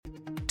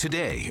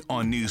Today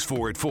on News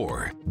 4 at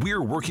 4,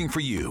 we're working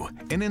for you.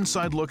 An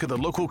inside look at the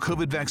local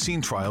COVID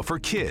vaccine trial for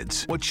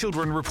kids, what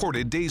children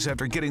reported days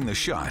after getting the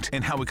shot,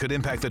 and how it could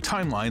impact the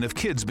timeline of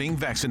kids being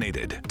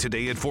vaccinated.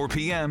 Today at 4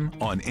 p.m.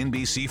 on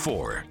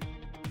NBC4.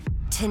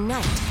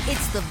 Tonight,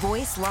 it's The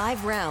Voice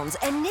Live rounds,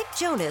 and Nick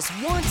Jonas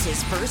wants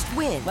his first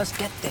win. Let's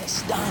get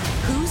this done.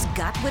 Who's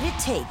got what it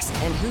takes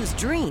and whose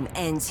dream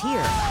ends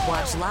here?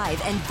 Watch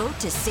live and vote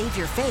to save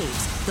your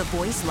faves. The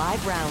Voice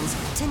Live rounds,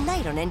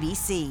 tonight on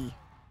NBC.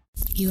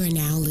 You are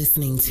now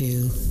listening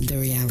to The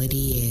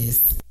Reality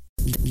Is.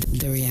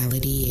 The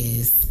Reality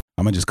Is.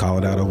 I'm going to just call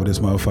it out over this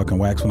motherfucking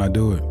wax when I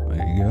do it.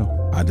 There you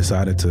go. I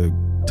decided to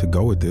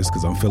go with this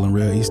because I'm feeling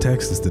real East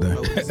Texas today.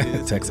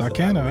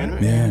 Texarkana,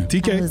 right? Yeah.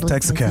 TK?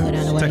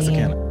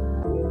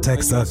 Texarkana.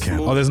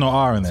 Texarkana. Oh, there's no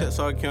R in there.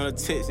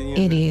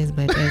 It is,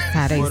 but that's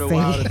how they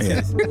say it.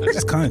 Yeah.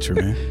 It's country,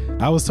 man.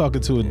 I was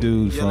talking to a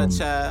dude from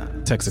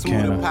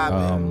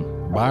Texarkana.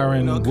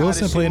 Byron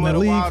Wilson played in the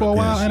league for a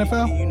while,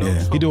 NFL.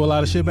 Yeah. He do a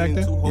lot of shit back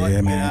there.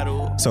 Yeah,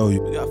 man.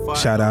 So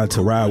shout out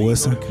to Rod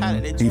Wilson.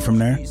 He from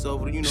there.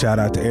 Shout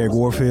out to Eric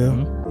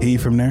Warfield. He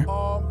from there.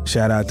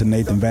 Shout out to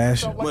Nathan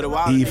Vash.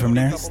 He from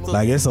there.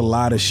 Like, it's a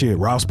lot of shit.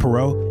 Ross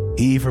Perot.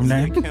 He from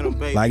there.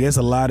 Like, it's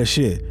a lot of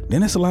shit.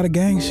 Then it's a lot of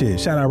gang shit.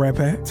 Shout out Rat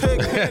Pack.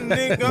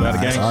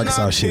 That's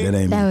Arkansas shit. That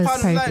ain't me. That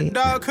was perfect.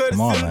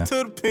 Come on, man.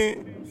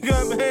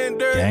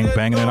 Gang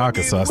banging in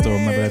Arkansas. I still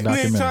remember that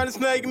documentary.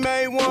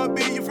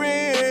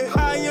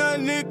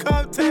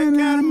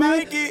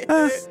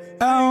 I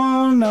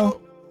don't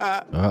know.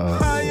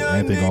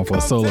 Anything going for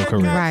a solo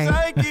career.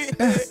 Right.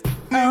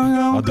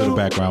 I'll do the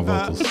background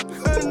vocals.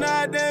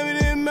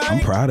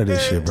 I'm proud of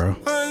this shit, bro.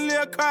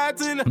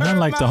 Not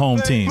like the home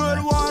team,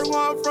 man.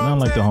 Not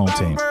like the home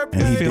team.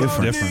 And he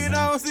different. Man.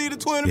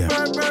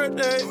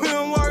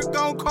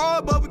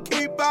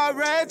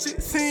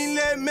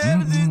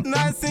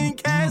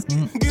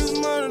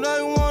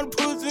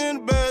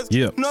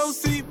 Yeah.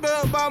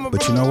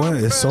 But you know what?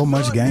 It's so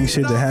much gang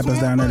shit that happens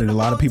down there that a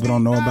lot of people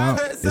don't know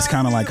about. It's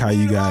kind of like how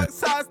you got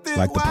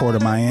like the Port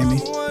of Miami.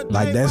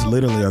 Like, that's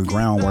literally a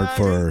groundwork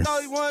for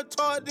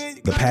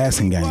the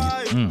passing game.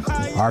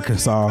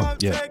 Arkansas,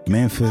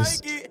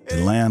 Memphis,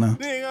 Atlanta,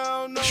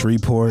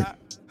 Shreveport,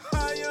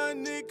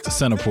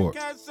 Centerport.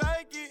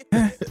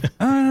 I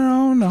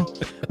don't know.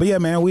 But yeah,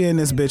 man, we in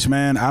this bitch,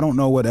 man. I don't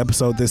know what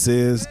episode this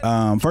is.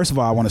 First of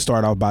all, I want to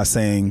start off by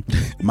saying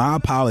my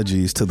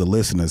apologies to the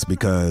listeners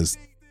because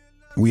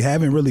we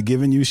haven't really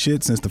given you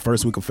shit since the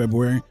first week of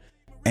February,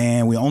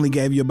 and we only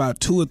gave you about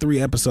 2 or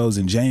 3 episodes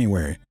in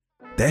January.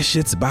 That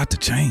shit's about to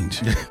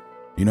change.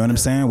 You know what I'm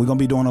saying? We're gonna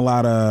be doing a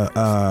lot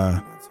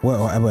of what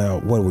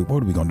are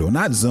we gonna do?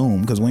 Not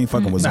Zoom, because we ain't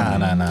fucking with Zoom.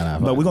 Nah.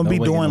 But we're gonna be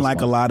doing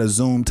like a lot of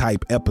Zoom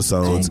type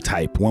episodes.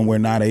 When we're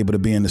not able to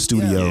be in the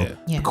studio.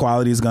 Yeah. The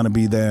quality is gonna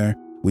be there.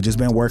 We just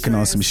been working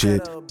on some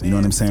shit. You know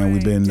what I'm saying?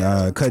 We've been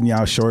cutting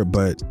y'all short,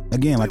 but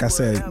again, like I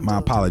said, my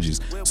apologies.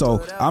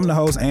 So I'm the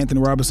host, Anthony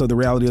Roberts of The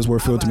Reality Is Where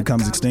Filter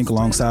Becomes Extinct,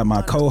 alongside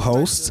my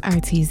co-hosts,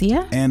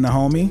 Artesia. and the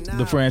homie.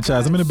 The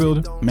franchise. I'm in the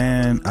building.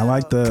 Man, I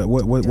like the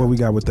what we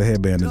got with the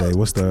headband today.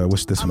 What's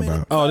this one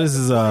about? Oh, this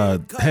is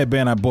a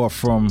headband I bought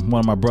from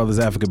one of my brother's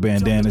Africa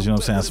bandanas. You know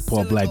what I'm saying? I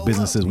support black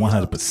businesses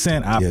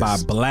 100%. I buy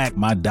black.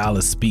 My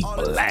dollars speak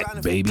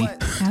black, baby.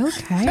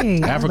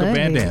 Okay. Africa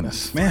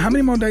bandanas. Man, how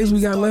many more days we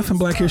got left in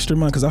Black History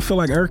Month? Because I feel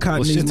like ERCOT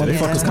and these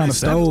motherfuckers kind of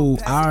stole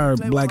our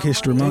Black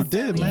History Month.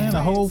 They did, man.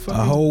 A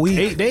whole week.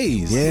 8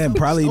 days. Yeah,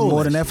 probably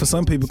more than that for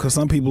some people, because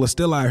some people are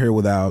still out here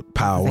without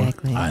power.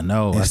 Exactly. I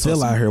know. And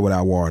still out here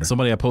without water.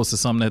 Somebody had posted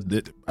something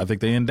that I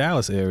think they in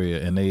Dallas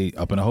area and they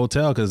up in a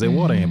hotel because their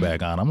water ain't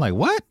back on. I'm like,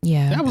 what?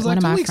 Yeah. That was one like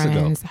of 2 my weeks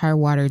friends, ago. her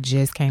water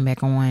just came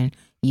back on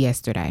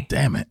yesterday.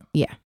 Damn it.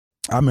 Yeah.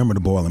 I remember the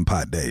boiling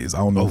pot days. I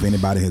don't know if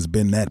anybody has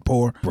been that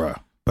poor. Bruh.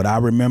 But I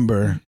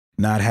remember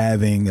not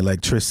having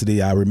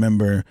electricity. I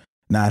remember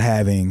not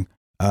having,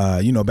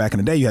 back in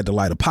the day, you had to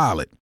light a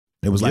pilot.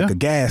 It was like a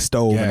gas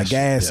stove and a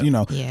gas,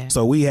 Yeah.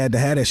 So we had to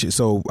have that shit.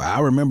 So I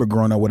remember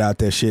growing up without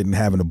that shit and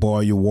having to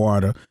boil your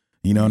water.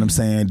 You know what I'm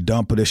saying?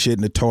 Dump the shit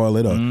in the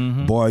toilet or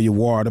boil your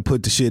water,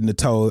 put the shit in the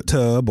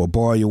tub or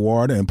boil your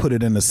water and put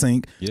it in the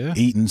sink. Yeah.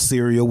 Eating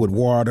cereal with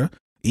water,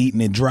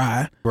 eating it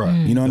dry.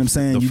 Bruh. You know what I'm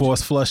saying? The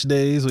forced flush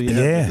days where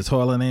the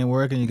toilet ain't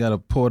working, you got to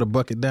pour the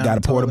bucket down. Got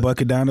to pour the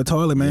bucket down the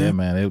toilet, man. Yeah,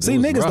 man. It See,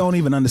 was niggas rough. don't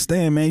even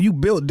understand, man. You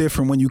built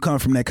different when you come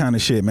from that kind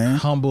of shit, man.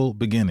 Humble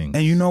beginnings.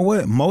 And you know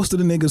what? Most of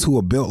the niggas who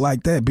are built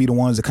like that be the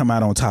ones that come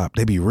out on top.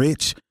 They be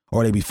rich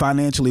or they be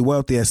financially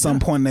wealthy at some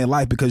point in their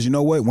life, because you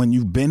know what? When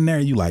you've been there,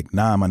 you like,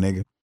 nah, my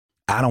nigga,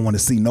 I don't want to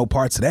see no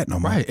parts of that no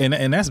more. Right,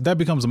 and that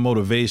becomes a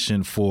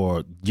motivation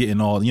for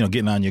getting on your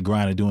grind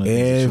and doing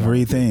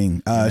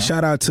everything.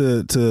 Shout out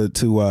to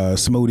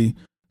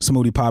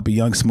Smoothie Poppy,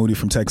 Young Smoothie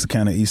from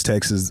Texarkana, East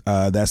Texas.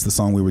 That's the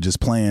song we were just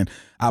playing.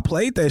 I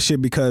played that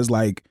shit because,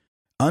 like,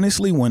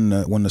 honestly, when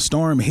the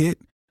storm hit,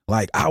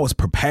 like, I was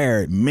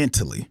prepared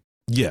mentally.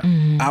 Yeah.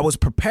 I was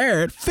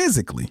prepared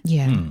physically.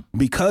 Yeah.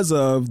 Because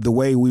of the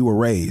way we were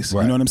raised.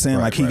 Right. You know what I'm saying?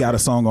 Like, he got a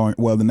song on,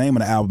 well, the name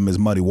of the album is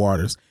Muddy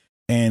Waters.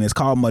 And it's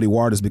called Muddy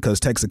Waters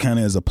because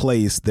Texarkana is a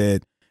place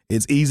that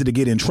it's easy to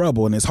get in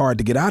trouble and it's hard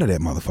to get out of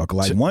that motherfucker.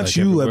 Like once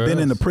you have been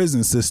in the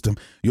prison system,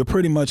 you're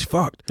pretty much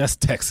fucked. That's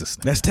Texas.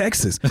 That's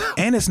Texas.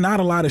 And it's not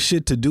a lot of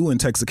shit to do in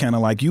Texarkana.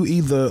 Like you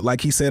either,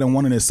 like he said in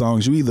one of his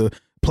songs, you either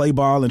play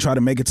ball and try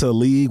to make it to a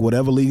league,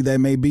 whatever league that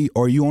may be,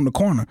 or you on the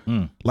corner.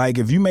 Like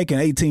if you making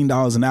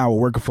 $18 an hour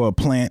working for a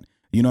plant,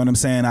 you know what I'm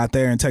saying, out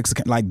there in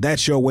Texarkana, like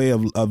that's your way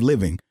of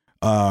living.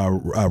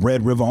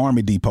 Red River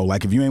Army Depot.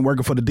 Like if you ain't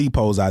working for the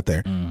depots out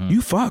there,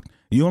 you fucked.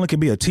 You only can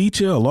be a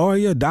teacher, a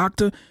lawyer, a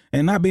doctor,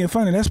 and not being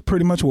funny. That's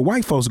pretty much what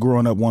white folks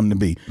growing up wanting to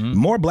be.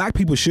 More black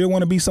people should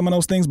want to be some of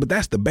those things, but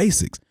that's the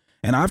basics.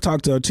 And I've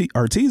talked to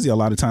Artesia a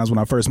lot of times when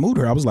I first moved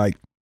here. I was like,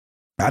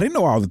 I didn't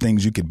know all the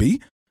things you could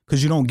be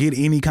because you don't get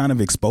any kind of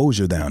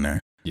exposure down there.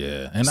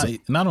 Yeah. And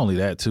not only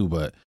that too,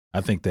 but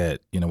I think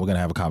that, we're going to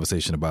have a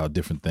conversation about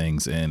different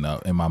things. And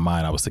in my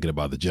mind, I was thinking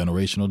about the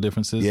generational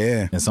differences.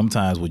 Yeah. And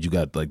sometimes when you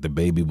got like the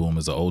baby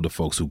boomers or older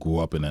folks who grew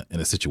up in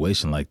a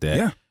situation like that,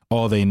 yeah,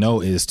 all they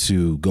know is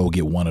to go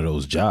get one of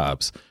those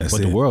jobs.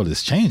 But the world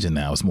is changing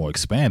now. It's more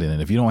expanded.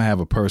 And if you don't have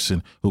a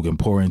person who can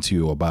pour into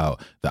you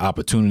about the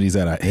opportunities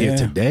that are here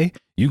today,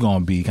 you're going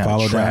to be kind of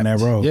trapped. Follow down that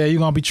road. Yeah, you're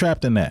going to be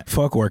trapped in that.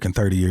 Fuck working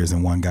 30 years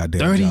in one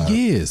goddamn 30 job.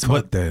 years.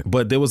 Fuck that.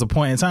 But there was a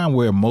point in time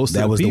where most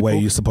that of the was people, the way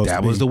you're supposed to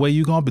be. That was the way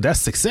you're going to be. That's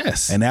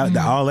success. And that,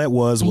 all that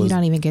was you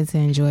don't even get to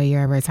enjoy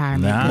your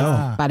retirement.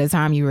 Nah. By the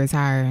time you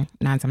retire,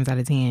 9 times out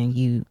of 10,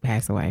 you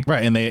pass away.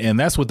 Right. And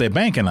that's what they're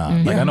banking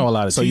on. Like I know a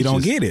lot of so teachers. you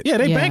don't get it. Yeah,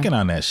 they banking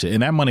on that shit.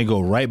 And that money go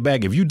right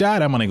back. If you die,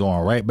 that money going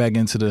right back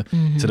into the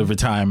to the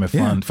retirement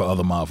fund for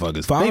other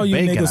motherfuckers. For all you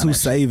niggas who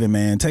saving,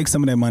 man, take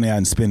some of that money out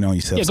and spend it on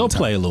yourself. Yeah, go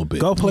play a little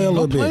bit. Go play a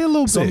little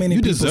bit. So many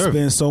people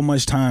spend so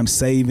much time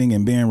saving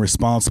and being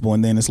responsible,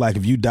 and then it's like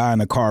if you die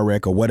in a car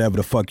wreck or whatever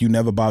the fuck, you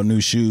never bought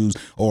new shoes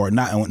or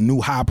not new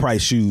high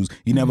price shoes.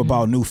 You never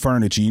bought new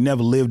furniture. You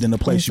never lived in the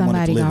place you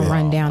wanted to live in.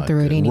 Run down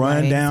through it anyway.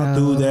 Run down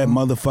through that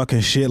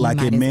motherfucking shit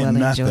like it meant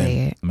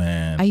nothing.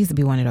 Man, I used to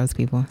be one of those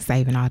people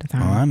saving all the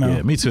time. Oh, I know.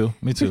 Yeah, me too.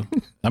 I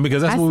mean,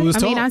 because that's what we was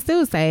told. I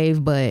still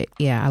save, but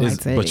yeah, I like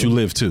to. But you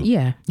live too.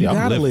 Yeah, you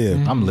gotta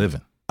live. I'm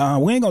living.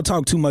 We ain't gonna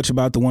talk too much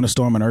about the Winter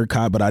Storm in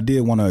ERCOT, but I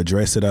did want to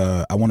address it.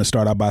 I want to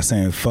start out by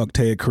saying fuck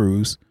Ted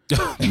Cruz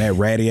and that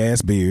ratty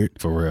ass beard.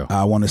 For real.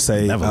 I want to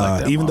say,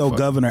 even though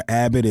Governor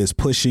Abbott is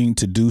pushing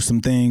to do some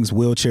things,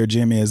 wheelchair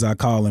Jimmy as I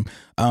call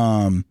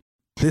him,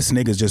 this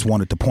niggas just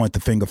wanted to point the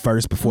finger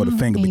first before the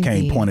finger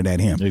became pointed at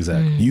him.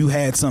 Exactly. You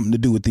had something to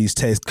do with these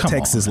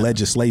Texas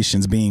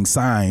legislations being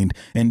signed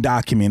and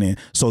documented,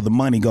 so the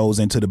money goes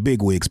into the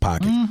bigwigs'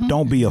 pocket.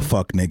 Don't be a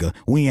fuck nigga.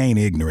 We ain't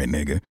ignorant,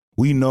 nigga.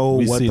 We know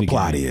what the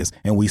plot is,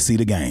 and we see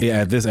the game.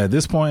 Yeah, at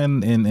this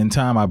point in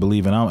time, I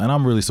believe, and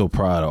I'm really so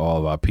proud of all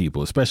of our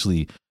people,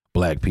 especially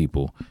black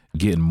people,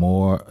 getting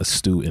more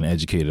astute and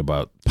educated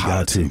about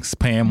politics,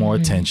 paying more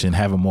attention,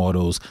 having more of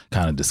those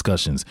kind of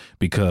discussions,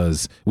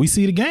 because we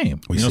see the game.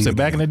 You know what I'm saying?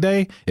 Back in the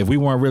day, if we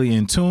weren't really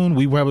in tune,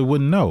 we probably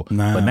wouldn't know.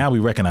 But now we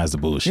recognize the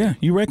bullshit. Yeah,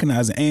 you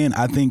recognize it. And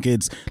I think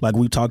it's like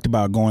we talked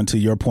about, going to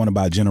your point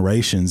about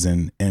generations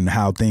and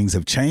how things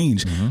have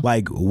changed.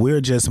 Like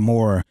we're just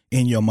more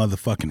in your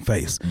motherfucking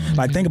face.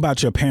 Like think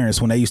about your parents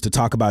when they used to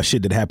talk about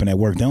shit that happened at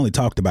work. They only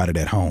talked about it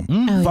at home.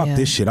 Fuck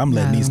this shit. I'm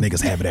letting these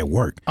niggas have it at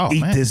work.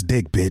 Eat this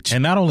dick, bitch.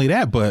 And not only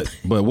that, but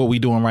what we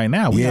doing right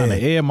now, we on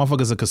the air,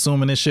 motherfuckers are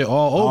consuming this shit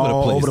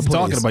all over the place.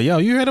 Talking about, yo,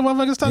 you heard the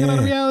motherfuckers talking about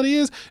the reality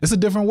is? It's a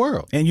different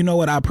world. And you know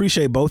what? I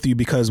appreciate both of you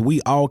because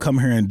we all come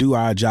here and do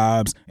our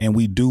jobs and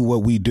we do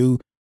what we do.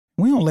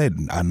 We don't let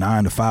a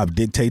 9 to 5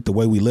 dictate the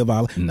way we live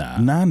our life.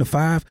 9 to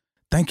 5.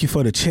 Thank you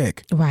for the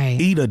check. Right.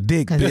 Eat a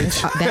dick,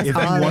 bitch. That's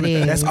all it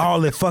is. That's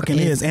all it fucking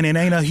is. And it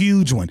ain't a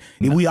huge one.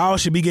 We all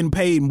should be getting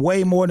paid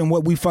way more than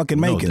what we fucking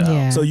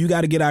making. So you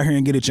got to get out here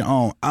and get it your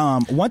own.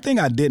 One thing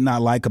I did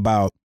not like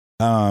about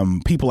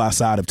people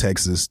outside of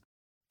Texas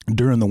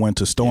during the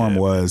winter storm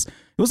was there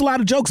was a lot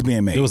of jokes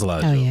being made. It was a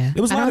lot of jokes. It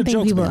was a lot of jokes. I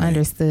don't think people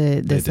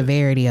understood the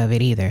severity of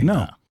it either.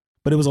 No.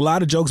 But it was a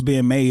lot of jokes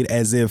being made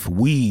as if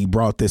we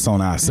brought this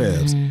on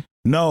ourselves.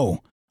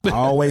 No. I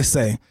always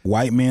say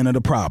white men are the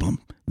problem.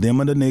 Them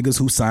are the niggas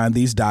who signed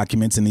these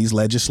documents and these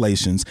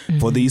legislations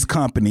for these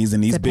companies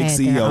and these big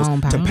CEOs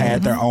to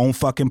pad their own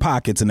fucking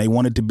pockets, and they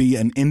wanted to be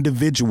an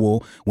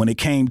individual when it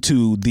came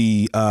to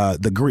the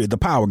grid, the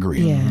power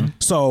grid.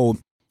 So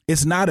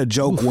it's not a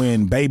joke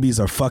when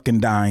babies are fucking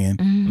dying.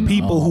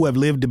 People who have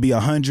lived to be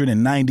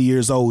 190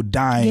 years old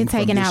dying. Get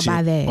taken out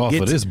by that. Off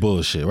of this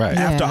bullshit, right?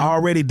 After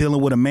already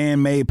dealing with a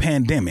man-made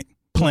pandemic.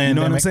 You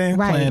know what I'm saying?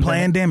 Right.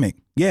 Pandemic.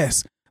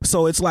 Yes.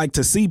 So it's like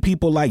to see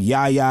people like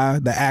Yaya,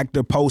 the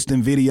actor,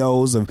 posting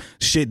videos of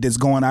shit that's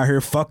going out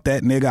here. Fuck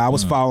that nigga. I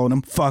was following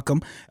him. Fuck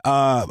him.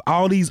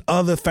 All these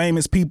other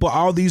famous people,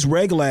 all these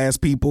regular ass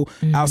people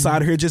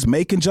outside of here just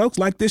making jokes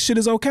like this shit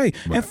is okay.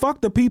 Right. And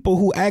fuck the people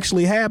who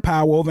actually had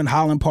power over in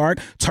Highland Park,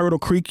 Turtle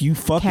Creek, you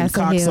fucking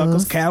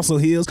cocksuckers, Castle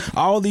Hills,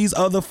 all these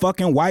other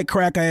fucking white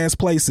crack ass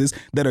places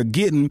that are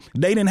they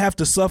didn't have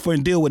to suffer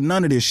and deal with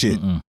none of this shit.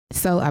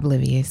 So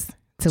oblivious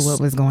to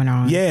what was going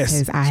on. Yes.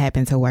 Because I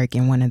happened to work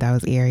in one of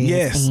those areas.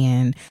 Yes.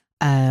 And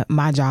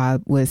my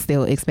job was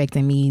still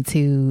expecting me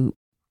to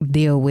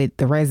deal with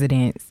the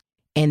residents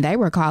and they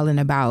were calling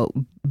about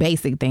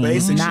basic things,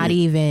 Basic not shit.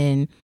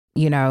 even,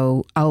 you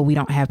know, oh, we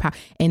don't have power.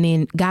 And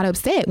then got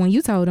upset when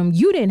you told them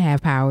you didn't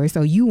have power,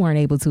 so you weren't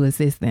able to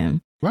assist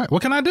them. Right.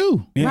 What can I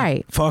do? Yeah.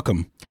 Right. Fuck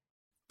them.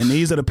 And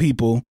these are the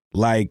people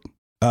like,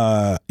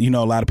 you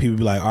know, a lot of people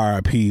be like,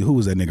 R.I.P. Who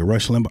was that nigga?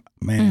 Rush Limbaugh?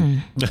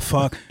 Man,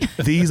 fuck.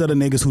 These are the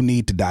niggas who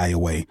need to die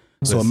away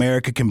so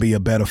America can be a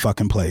better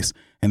fucking place.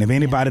 And if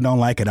anybody don't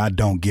like it, I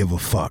don't give a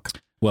fuck.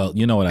 Well,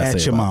 you know what I At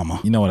say your about,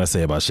 mama. You know what I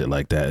say about shit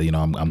like that. You know,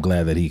 I'm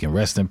glad that he can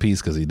rest in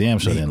peace because he damn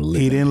sure didn't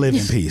live. He didn't live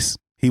in peace.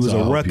 He was So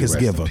I a hope you ruckus rest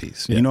in giver.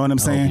 peace. You Yeah. know what I'm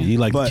I hope saying? he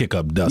like to But- kick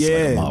up dust like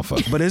a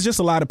motherfucker. But it's just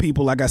a lot of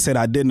people, like I said,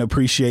 I didn't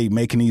appreciate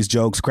making these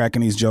jokes,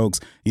 cracking these jokes.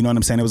 You know what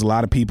I'm saying? There was a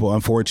lot of people,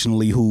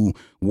 unfortunately, who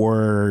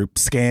were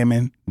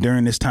scamming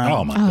during this time.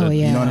 Oh my Oh, goodness.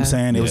 yeah. You know what I'm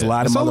saying? There was a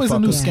lot of It's always a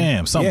motherfuckers. new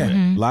scam somewhere.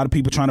 Yeah, a lot of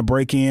people trying to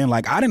break in.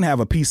 Like, I didn't have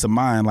a peace of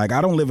mind. Like,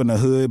 I don't live in the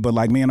hood, but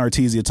like me and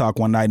Artesia talked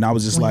one night, and I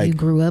was just When you like,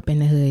 grew up in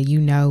the hood,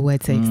 you know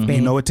what to expect.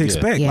 you know what to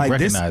expect. Yeah. Like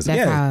this, Recognize it.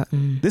 That's yeah, how.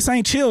 this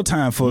ain't chill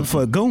time for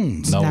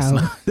goons. No, it's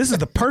No. not. This is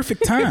the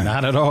perfect time.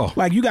 Not at all.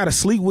 Like, you got to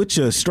sleep with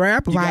your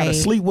strap. You got to Right.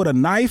 sleep with a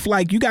knife.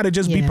 Like, you got to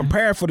just be Yeah.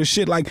 prepared for the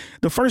shit. Like,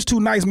 the first 2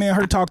 nights, me and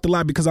her talked a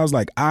lot because I was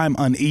like, I'm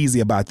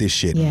uneasy about this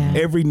shit. Yeah.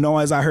 Every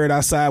noise I heard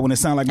outside when it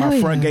sounded like my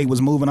Oh, front yeah. gate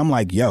was moving, I'm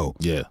like, yo,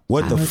 Yeah.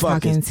 what I the was fuck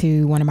talking is...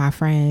 to one of my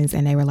friends,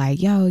 and they were like,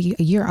 "Yo,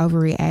 you're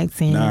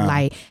overreacting. Nah.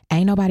 Like,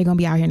 ain't nobody gonna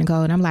be out here in the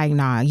cold." And I'm like,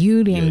 "Nah,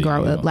 you didn't Yeah,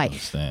 grow you up don't like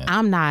understand.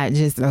 I'm not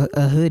just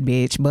a hood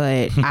bitch,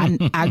 but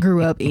I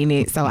grew up in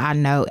it, so I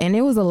know." And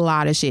it was a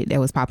lot of shit that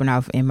was popping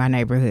off in my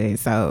neighborhood.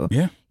 So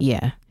Yeah.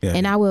 yeah. Yeah.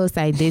 And I will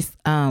say this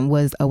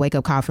was a wake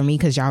up call for me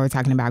because y'all were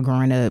talking about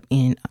growing up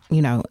in,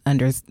 you know,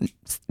 under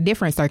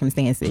different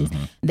circumstances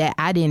that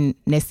I didn't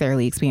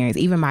necessarily experience.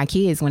 Even my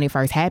kids, when it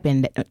first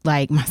happened,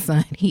 like my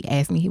son, he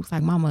asked me, he was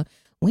like, "Mama,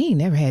 we ain't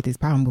never had this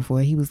problem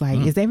before." He was like,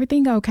 "Is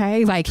everything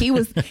okay?" Like, he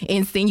was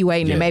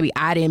insinuating Yeah. that maybe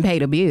I didn't pay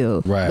the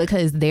bill Right.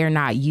 because they're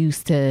not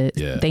used to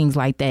Yeah. things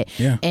like that.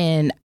 Yeah.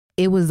 And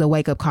it was a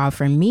wake up call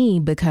for me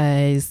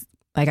because,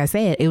 like I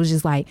said, it was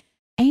just like,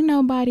 ain't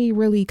nobody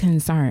really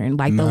concerned.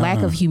 Like, the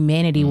lack of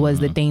humanity was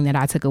the thing that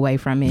I took away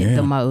from it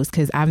the most,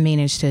 because I've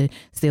managed to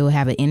still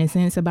have an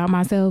innocence about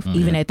myself,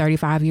 even at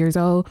 35 years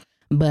old.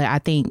 But I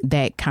think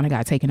that kind of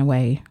got taken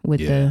away with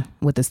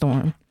the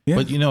storm. Yeah.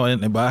 But you know,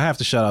 but I have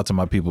to shout out to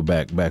my people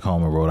back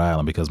home in Rhode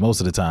Island, because most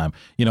of the time,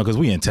 you know, because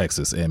we in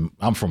Texas and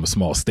I'm from a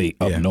small state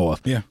up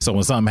north. Yeah. So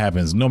when something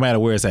happens, no matter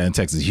where it's at in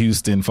Texas,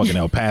 Houston, fucking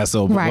El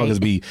Paso, Right.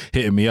 motherfuckers be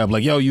hitting me up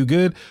like, "Yo, you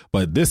good?"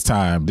 But this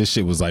time, this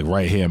shit was like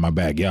right here in my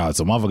backyard.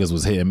 So motherfuckers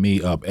was hitting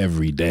me up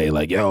every day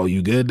like, "Yo,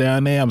 you good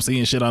down there? I'm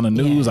seeing shit on the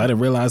news. I didn't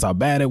realize how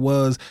bad it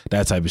was."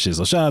 That type of shit.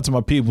 So shout out to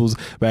my peoples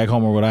back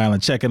home in Rhode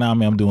Island checking on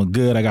me. I'm doing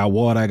good. I got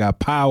water. I got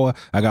power.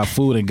 I got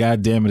food. And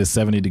goddamn it, it's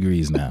 70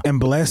 degrees now. And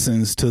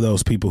blessings to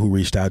those people who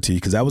reached out to you,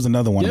 because that was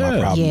another one of my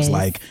Yeah. problems. Yes.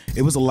 Like,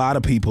 it was a lot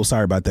of people,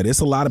 sorry about that, it's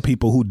a lot of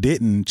people who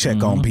didn't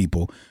check on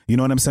people. You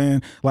know what I'm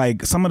saying?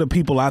 Like, some of the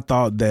people I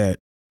thought that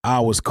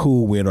I was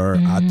cool with, or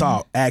I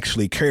thought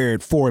actually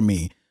cared for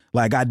me,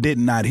 like, I did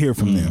not hear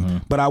from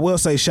them. But I will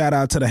say, shout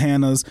out to the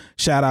Hannahs,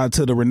 shout out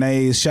to the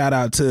Renees, shout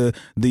out to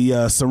the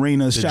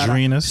Serenas, The shout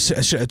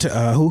Drinas?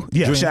 out who?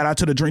 Yeah, Drina. shout out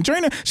to the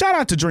Drina. Shout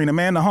out to Drina,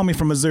 man, the homie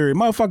from Missouri.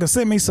 Motherfucker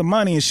sent me some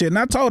money and shit, and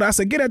I told her, I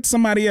said, get that to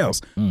somebody else.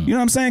 You know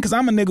what I'm saying? Because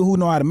I'm a nigga who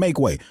know how to make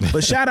way.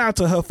 But shout out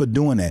to her for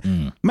doing that.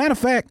 Matter of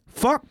fact,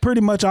 fuck pretty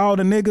much all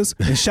the niggas,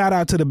 and shout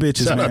out to the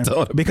bitches, Shout out man. to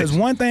all the Because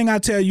one thing I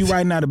tell you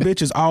right now, the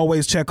bitches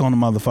always check on the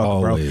motherfucker,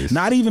 Always.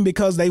 bro. Not even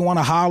because they want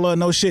to holler or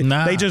no shit.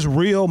 Nah. They just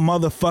real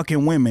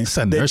motherfucking women It's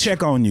that that nurture-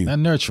 check on you. That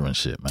nurturing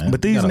shit, man.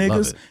 But You these gotta love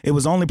niggas, it. it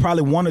was only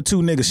probably 1 or 2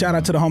 niggas. Shout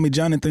out to the homie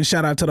Jonathan.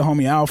 Shout out to the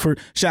homie Alfred.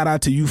 Shout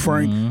out to you,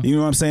 Frank. You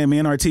know what I'm saying? Me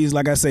and Ortiz,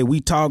 like I say, we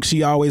talk.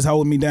 She always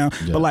holding me down.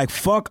 But like,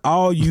 fuck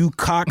all you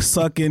cock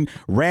sucking,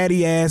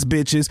 ratty ass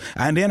bitches.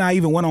 And then I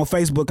even went on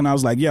Facebook and I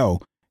was like, yo,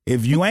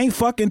 if you ain't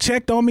fucking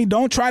checked on me,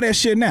 don't try that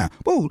shit now.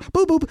 Boo,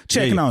 boo, boo,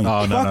 checking Yeah. on you.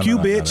 Oh, no, Fuck no, you,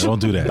 no, no, bitch. no. Don't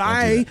do that. Don't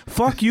Bye. do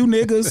Fuck you,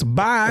 niggas.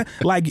 Bye.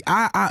 Like,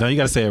 No, you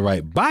gotta say it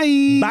right.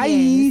 Bye.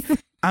 Bye.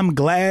 I'm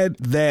glad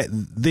that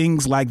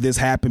things like this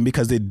happen,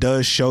 because it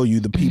does show you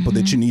the people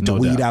that you need to No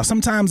weed doubt. out.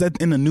 Sometimes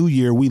in the new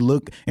year, we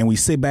look and we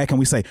sit back and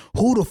we say,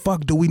 who the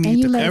fuck do we And need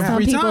you to let cut some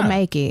out? people time.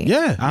 make it.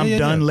 Yeah. I'm yeah,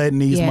 done yeah. letting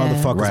these Yeah.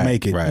 motherfuckers Right,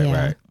 make it. Right,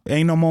 Yeah. right.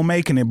 Ain't no more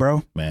making it,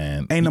 bro.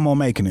 Man. Ain't no more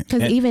making it.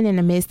 Because even in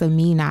the midst of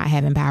me not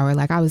having power,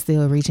 like, I was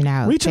still reaching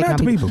out Reaching checking out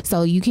on to people.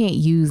 So you can't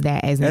use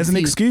that as As an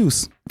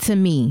excuse. To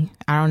me,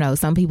 I don't know.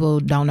 Some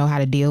people don't know how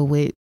to deal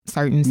with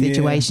certain Yeah,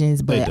 situations,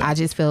 they but do. I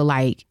just feel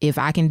like if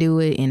I can do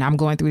it and I'm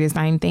going through the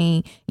same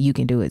thing, you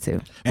can do it too.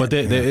 But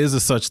there is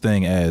a such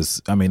thing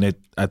as, I mean,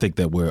 I think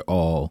that we're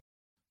all,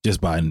 just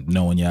by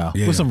knowing y'all,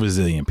 Yeah. we're some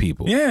resilient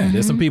people. Yeah.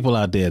 There's some people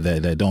out there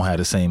that don't have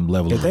the same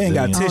level If of they ain't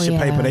got resilience. tissue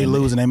Oh, yeah. paper, they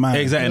losing their mind.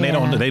 Exactly, and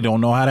Yeah. they don't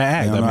know how to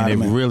act. They don't know how I to mean,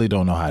 they make- really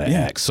don't know how to Yeah.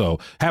 act. So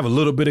have a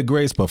little bit of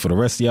grace, but for the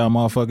rest of y'all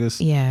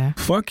motherfuckers, Yeah.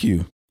 Fuck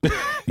you.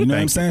 You know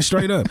what I'm saying?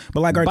 Straight up. But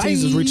like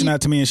Artise was reaching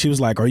out to me and she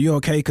was like, are you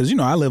okay? Because, you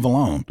know, I live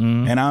alone.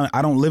 And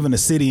I don't live in the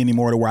city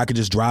anymore to where I could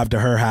just drive to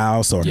her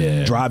house or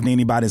drive to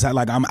anybody's house.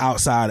 Like I'm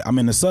outside. I'm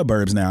in the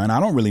suburbs now and I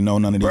don't really know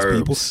none of these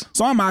people.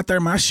 So I'm out there.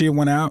 My shit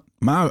went out.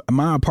 My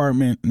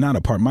apartment, my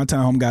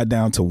townhome got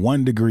down to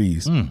 1 degree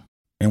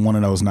in one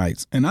of those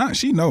nights. And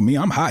she know me.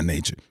 I'm hot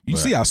natured. You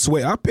see I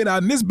sweat. I pit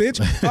out in this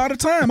bitch all the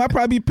time. I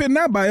probably be pitting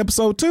out by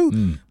episode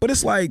 2. But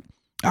it's like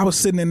I was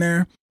sitting in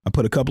there. I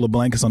put a couple of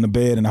blankets on the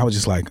bed and I was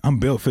just like, I'm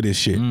built for this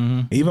shit.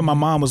 Even my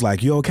mom was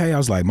like, you okay? I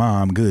was like,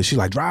 Mom, I'm good. She's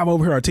like, drive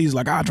over here. Artise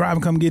like, I'll drive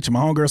and come get you. My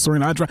homegirl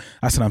Serena, I drive.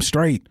 I said, I'm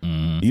straight.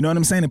 You know what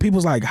I'm saying? And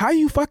people's like, how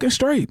you fucking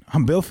straight?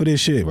 I'm built for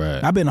this shit.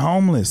 Right. I've been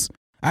homeless.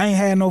 I ain't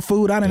had no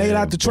food. I done ate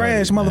out the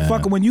trash,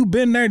 motherfucker. When you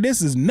been there,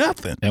 this is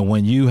nothing. And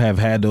when you have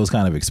had those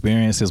kind of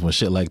experiences, when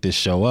shit like this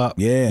show up,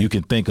 you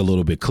can think a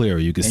little bit clearer.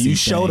 You can see you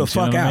show the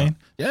fuck out. I mean?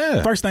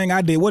 Yeah. First thing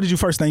I did, what did you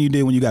first thing you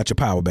did when you got your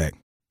power back?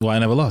 Well, I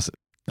never lost it.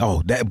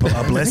 Oh, that a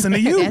blessing to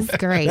you. That's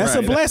great. That's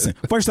a blessing.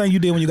 First thing you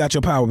did when you got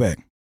your power back?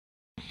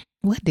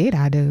 What did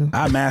I do?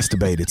 I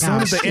masturbated. As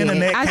soon as the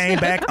internet came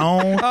back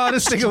on. Oh,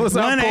 this nigga was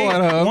on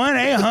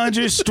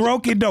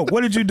 1-800-STROKE-IT-DOPE.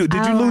 What did you do?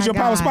 Did you lose your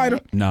power spider?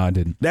 No, I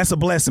didn't. That's a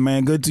blessing,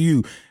 man. Good to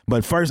you.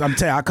 But first, I'm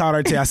telling you, I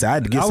called her. I said, I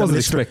had to get some of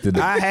this.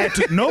 I had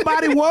to.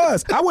 Nobody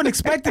was. I wasn't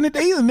expecting it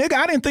either, nigga.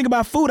 I didn't think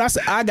about food. I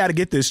said, I got to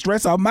get this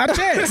stress off my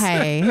chest.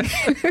 Hey.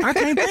 I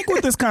can't think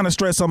with this kind of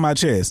stress on my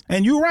chest.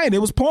 And you're right. It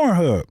was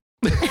Pornhub.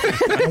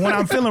 When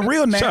I'm feeling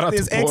real nasty,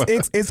 it's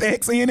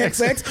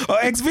XNXX or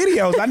X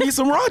videos. I need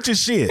some raunchy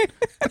shit.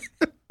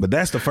 But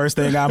that's the first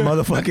thing I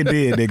motherfucking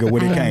did, nigga,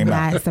 when it came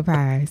out. Not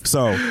surprised.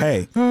 So,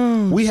 hey,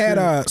 we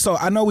had, so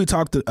I know we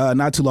talked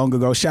not too long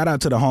ago. Shout out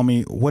to the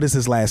homie. What is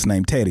his last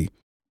name? Teddy.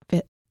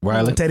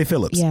 Riley? Teddy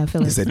Phillips. Yeah,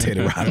 Phillips. He said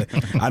Teddy Riley.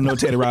 I know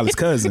Teddy Riley's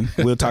cousin.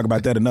 We'll talk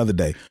about that another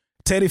day.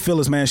 Teddy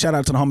Phillips, man, shout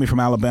out to the homie from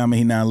Alabama.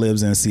 He now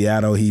lives in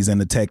Seattle. He's in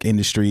the tech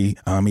industry.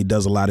 He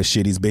does a lot of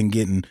shit. He's been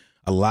getting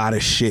a lot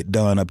of shit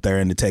done up there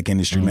in the tech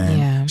industry, man.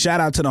 Yeah. Shout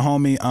out to the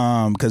homie,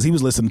 because he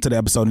was listening to the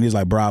episode and he was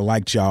like, bro, I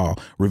liked y'all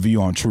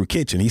review on True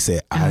Kitchen. He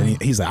said, I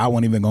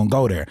wasn't even gonna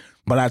go there.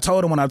 But I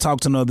told him when I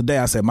talked to him the other day,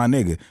 I said, my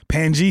nigga,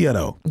 Pangea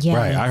though. Yeah.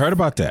 Right. I heard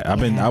about that.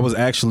 I was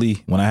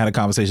actually, when I had a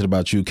conversation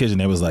about True Kitchen,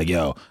 it was like,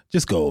 yo,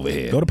 just go over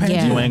here. Go to Pangea.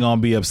 Yeah. You ain't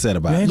gonna be upset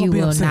about it. You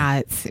will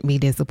not be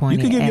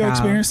disappointed. You can give your all.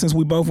 experience since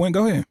we both went.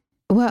 Go ahead.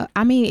 Well,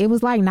 I mean, it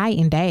was like night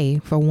and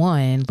day for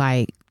one.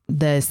 Like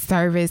the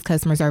service,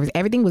 customer service,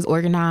 everything was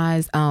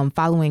organized,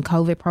 following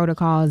COVID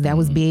protocols. That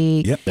was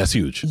big. Yep. That's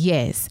huge.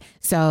 Yes.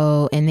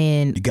 So, and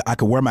then I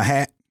could wear my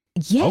hat.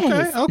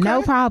 yes, Okay.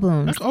 no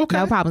problems. Okay.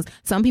 No problems.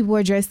 Some people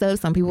were dressed up,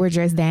 some people were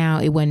dressed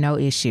down. It wasn't no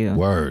issue.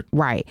 Word.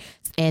 Right.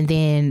 And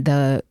then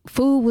the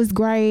food was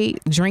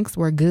great. Drinks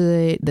were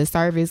good. The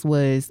service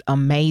was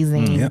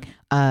amazing. Yep.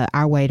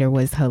 Our waiter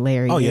was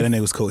hilarious. Oh, yeah, that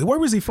nigga was cool. Where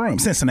was he from?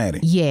 Cincinnati.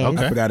 Yes.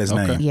 Okay. I forgot his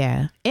name.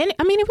 Yeah. And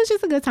I mean, it was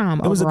just a good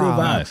time. It was a good vibe.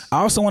 Nice.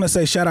 I also want to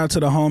say shout out to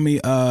the homie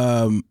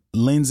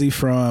Lindsay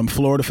from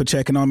Florida for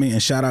checking on me,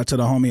 and shout out to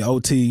the homie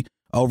OT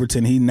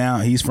Overton.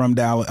 He's from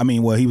Dallas. I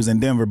mean, well, he was in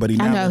Denver, but he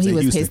now I know lives he in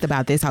was Houston. pissed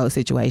about this whole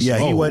situation. Yeah,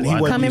 he wasn't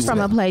coming used to from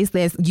a that. place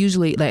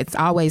that's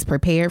always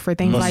prepared for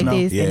things like know,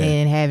 this, yeah. and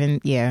then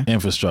having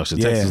Infrastructure.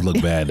 Yeah. Texas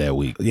looked bad that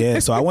week. Yeah,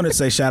 so I wanted to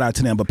say shout out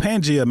to them. But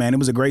Pangea, man, it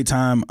was a great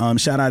time.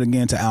 Shout out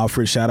again to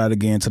Alfred. Shout out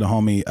again to the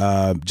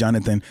homie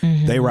Jonathan.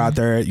 They were out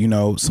there. You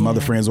know, some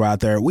other friends were out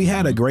there. We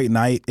had a great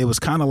night. It was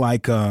kind of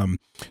like,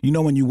 you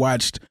know, when you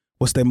watched,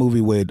 what's that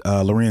movie with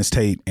Lorenz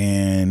Tate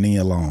and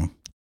Nia Long?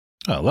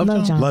 Oh, Love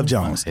Jones. Love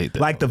Jones. I hate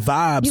that Like the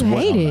vibes. You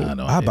hate it? I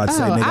don't I'm about to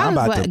say, Oh, nigga, I I'm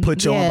was about to like,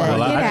 put you yeah, on.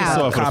 Well, get I out.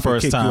 saw it for the Cop and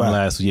first kick you time out.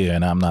 last year,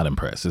 and I'm not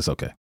impressed. It's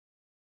okay.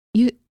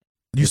 You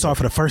You saw it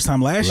for the first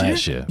time last year?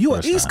 Last year, You an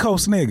first East time.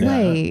 Coast nigga.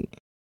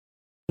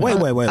 wait.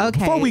 Wait. Okay,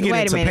 Before we get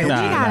wait into a minute.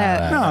 Pangea. We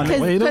gotta, No,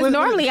 because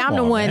normally I'm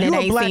the one You that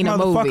a ain't black seen a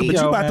motherfucker, movie.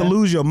 but you about to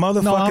lose your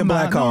motherfucking I'm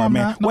black not. card, No, I'm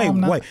man. not. No, I'm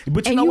not. Wait.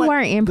 But you And know you what?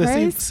 weren't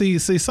impressed. See,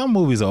 some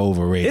movies are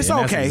overrated. It's and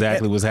that's okay.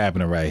 exactly what's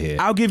happening right here.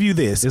 I'll give you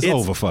this. It's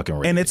over fucking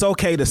rated. And it's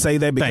okay to say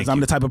that because Thank I'm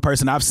you. the type of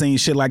person, I've seen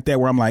shit like that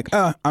where I'm like,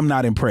 I'm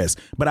not impressed.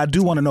 But I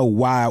do want to know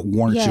why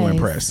weren't you Yes.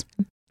 impressed?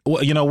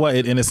 Well, you know what?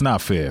 And it's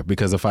not fair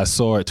because if I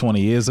saw it 20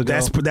 years ago,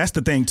 That's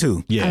the thing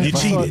too. yeah, You if I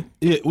saw cheated.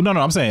 it- no,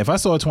 I'm saying if I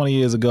saw it 20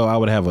 years ago, I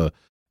would have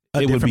it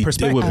would different be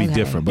perspective. It would be Okay.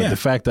 different. But Yeah. the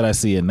fact that I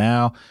see it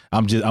now,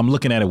 I'm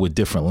looking at it with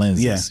different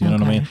lenses. Yeah. You know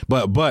what I Okay. mean?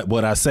 But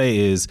what I say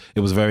is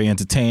it was very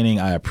entertaining.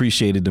 I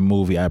appreciated the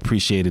movie. I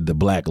appreciated the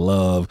black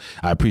love.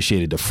 I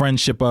appreciated the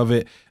friendship of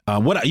it.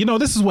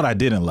 This is what I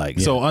didn't like.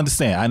 Yeah. So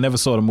understand, I never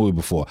saw the movie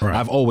before. Right.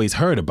 I've always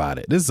heard about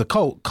it. This is a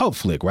cult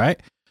flick, right?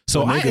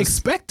 So Well, I niggas-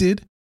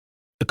 expected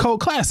a cult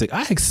classic.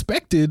 I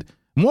expected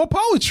more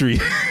poetry.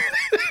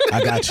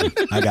 I got you.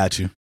 The I got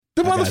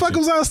motherfucker you.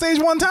 was on stage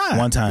one time.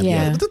 One time,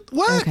 Yeah.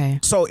 What? Okay.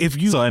 So if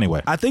you, So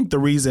anyway. I think the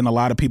reason a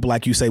lot of people,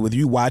 like you say, with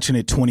you watching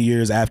it 20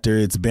 years after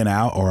it's been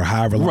out or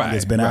however long Right,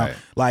 it's been out, right.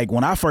 like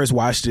when I first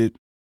watched it,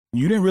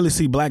 you didn't really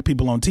see black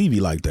people on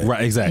TV like that.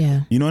 Right, exactly.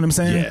 Yeah. You know what I'm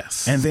saying?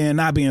 Yes. And then,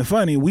 not being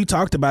funny, we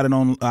talked about it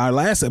on our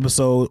last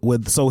episode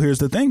with So Here's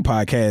the Thing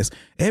podcast.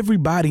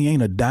 Everybody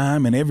ain't a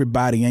dime and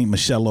everybody ain't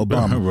Michelle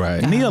Obama.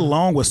 Right. Nia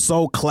Long was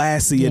so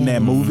classy in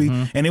that movie.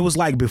 And it was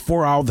like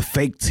before all the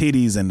fake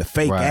titties and the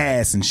fake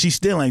ass, and she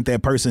still ain't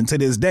that person to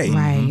this day.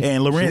 Right.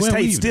 And Lorenz wear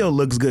Tate weave. still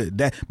looks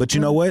good. But you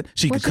know what?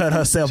 She could cut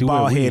herself She wear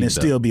bald head weave, and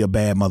though. still be a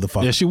bad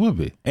motherfucker. Yeah, she would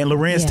be. And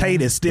Lorenz Yeah.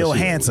 Tate is still But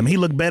she handsome. He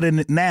look better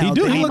now He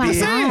do. than He he look the did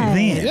same.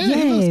 then. Yeah,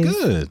 he looks Yes.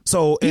 good.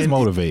 So He's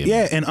motivating.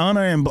 Yeah, in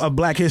honor of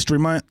Black History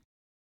Month,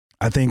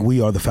 I think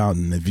we are the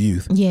fountain of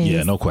youth. Yes.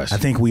 Yeah, no question. I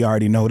think we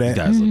already know you that.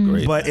 guys look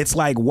great. But it's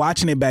like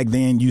watching it back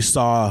then, you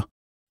saw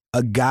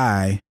a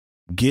guy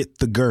get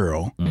the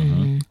girl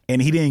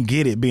and he didn't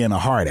get it being a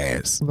hard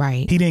ass.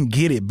 Right. He didn't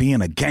get it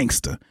being a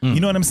gangster. You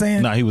know what I'm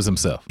saying? No, he was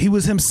himself. He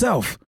was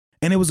himself.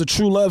 And it was a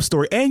true love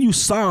story. And you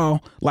saw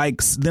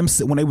like them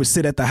when they would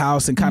sit at the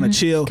house and kind of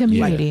chill.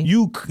 Community.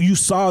 Like you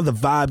saw the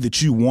vibe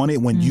that you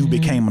wanted when you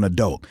became an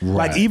adult. Right.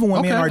 Like even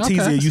when me and Okay,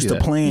 Artesia I used see to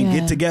that. plan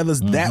Yeah.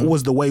 get-togethers, that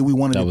was the way we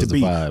wanted That it was to the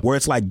be. vibe. Where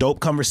it's like dope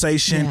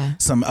conversation, Yeah.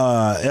 some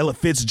Ella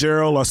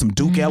Fitzgerald or some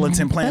Duke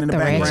Ellington playing Fuck in the the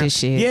background. ratchet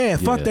shit. Yeah,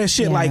 fuck Yeah. that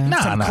shit. Yeah. Like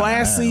Nah, some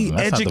classy,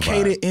 that's not the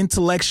educated, vibe.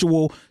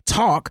 intellectual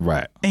talk.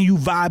 Right. And you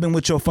vibing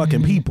with your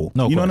fucking people.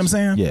 No you know what I'm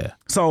question. saying? Yeah.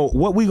 So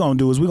what we gonna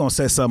do is we gonna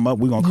set something up.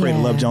 We gonna create a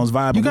Yeah. Love Jones vibe.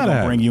 You and we gotta gonna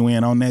have bring you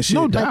in on that shit.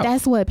 No But doubt.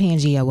 that's what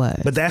Pangea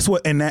was. But that's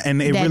what, and it that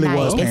really night,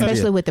 was, Pangea.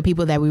 especially with the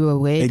people that we were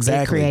with.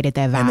 Exactly. It created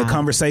that vibe. And the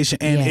conversation,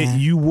 and Yeah.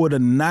 you would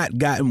have not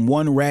gotten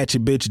one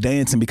ratchet bitch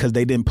dancing because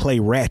they didn't play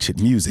ratchet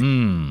music.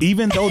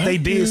 Even though they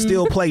did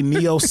still play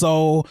neo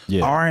soul,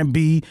 Yeah.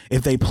 R&B.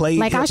 If they played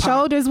like our hip-hop,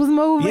 shoulders was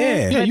moving.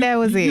 Yeah. But that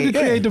was You it.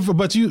 can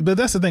create but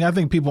that's the thing. I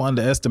think people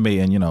underestimate,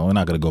 and we're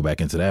not going to go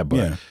back into that, but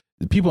Yeah.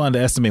 people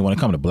underestimate when it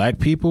comes to black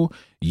people.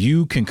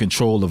 You can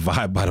control the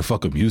vibe by the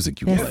fucking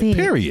music you That's play. it.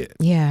 Period.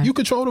 Yeah. You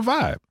control the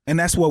vibe. And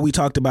that's what we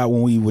talked about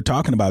when we were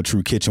talking about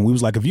True Kitchen. We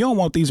was like, if you don't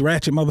want these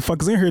ratchet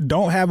motherfuckers in here,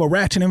 don't have a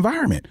ratchet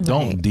environment.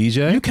 Don't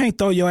DJ. You can't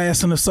throw your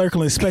ass in a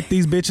circle and expect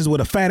these bitches with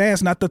a fat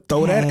ass not to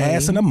throw that Hey.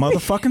 ass in a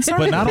motherfucking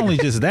circle. But not only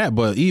just that,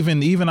 but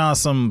even on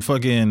some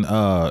fucking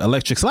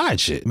electric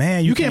slide shit,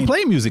 Man, you can't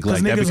play music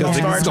like that niggas because gonna they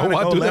start just trying go to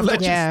out go through the left.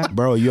 electric. Yeah.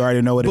 Bro, you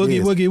already know what Boogie,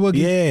 it is. woogie, woogie.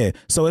 Yeah.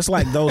 So it's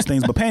like those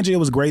things. But Pangea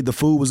was great. The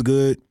food was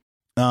good.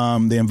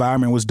 The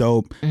environment was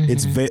dope.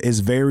 It's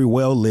very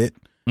well lit.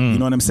 You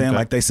know what I'm saying? Okay.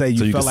 Like they say,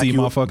 So you felt can like see you,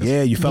 motherfuckers?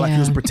 yeah, you felt like you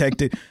was Yeah.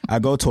 protected. I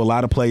go to a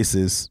lot of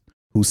places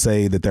who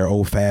say that their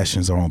old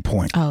fashions are on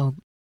point. Oh,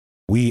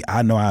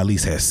 I know I at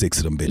least had 6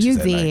 of them bitches. you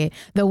that did. night.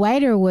 The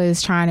waiter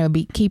was trying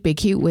to keep it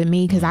cute with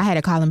me because I had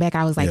to call him back.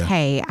 I was like, Yeah.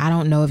 hey, I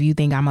don't know if you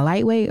think I'm a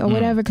lightweight or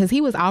whatever, because he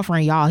was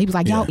offering y'all. He was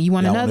like, Yeah. y'all, you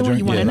want Y'all another wanna one? drink?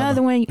 You want Yeah.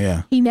 another one?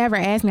 Yeah. He never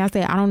asked me. I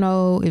said, I don't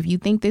know if you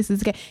think this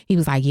is good. He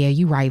was like, yeah,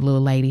 you right,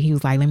 little lady. He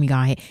was like, let me go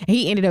ahead. And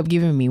he ended up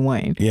giving me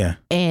one. Yeah.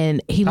 And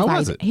he was How like,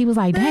 was it? he was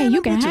like, dang,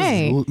 you can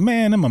hang.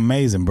 Man, them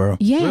amazing, bro.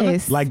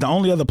 Yes. Like the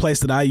only other place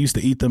that I used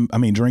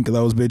to drink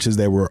those bitches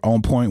that were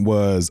on point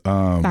was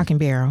Stock and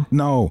Barrel.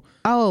 no.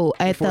 Oh,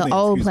 at Before the they-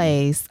 old excuse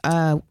me.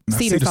 place,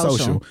 Cedar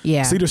Social.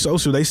 Yeah. Cedar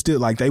Social, they still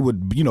like they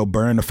would,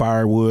 burn the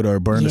firewood or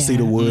burn the Yeah.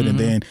 cedar wood and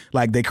then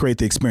like they create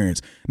the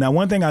experience. Now,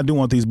 one thing I do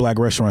want these black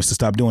restaurants to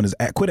stop doing is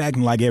quit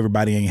acting like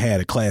everybody ain't had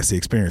a classy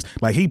experience.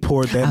 Like he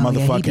poured that Oh, yeah,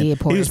 he motherfucking, did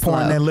pour he was it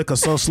pouring slow. that liquor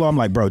so slow. I'm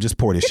like, bro, just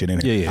pour this shit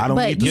in here. Yeah, yeah. I don't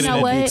need But to you get know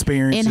the what?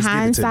 experience. In Just give it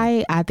to me.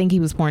 hindsight, I think he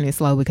was pouring it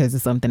slow because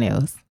of something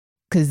else.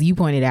 Because you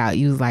pointed out,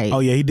 you was like,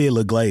 Oh yeah, he did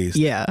look glazed.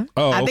 yeah.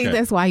 Oh, I think okay.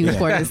 that's why he was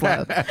pouring it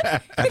slow.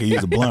 I could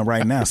use a blunt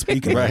right now.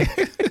 Speaking right,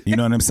 you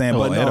know what I'm saying.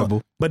 Oh, But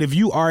edible. but if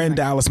you are in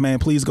Dallas, man,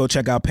 please go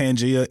check out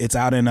Pangea. It's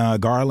out in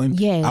Garland.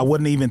 Yes. I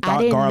wouldn't even I thought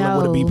didn't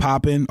Garland would be know.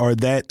 popping or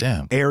that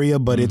Damn. area,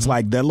 but it's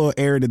like that little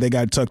area that they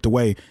got tucked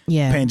away.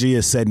 Yeah. Pangea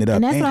is setting it up,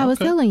 And that's what I was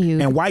telling you.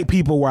 And white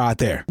people were out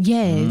there.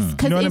 Yes.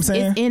 Because You know what I'm it's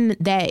saying? in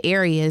that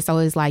area. So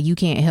it's like you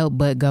can't help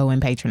but go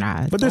and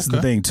patronize. But this is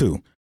the thing too.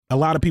 A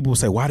lot of people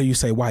say, "Why do you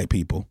say white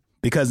people?"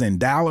 Because in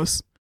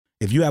Dallas,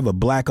 if you have a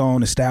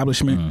black-owned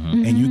establishment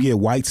and you get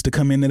whites to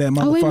come into that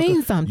motherfucker, Oh, it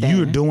means something.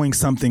 you're doing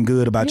something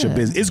good about your Yeah.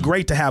 business. It's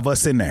great to have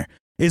us in there.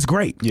 It's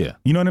great. Yeah.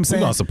 You know what I'm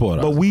saying? gonna support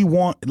us. But we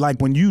want,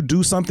 like, when you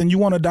do something, you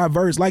want to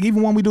diverse. Like,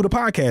 even when we do the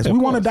podcast, we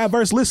want a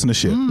diverse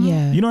listenership.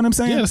 Yeah. You know what I'm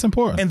saying? Yeah, that's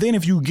important. And then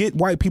if you get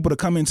white people to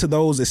come into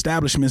those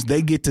establishments,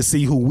 they get to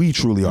see who we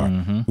truly are.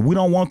 We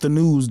don't want the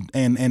news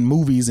and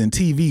movies and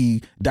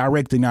TV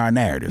directing our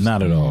narratives.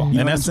 Not at all. You know And what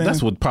I'm that's saying?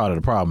 what part of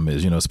the problem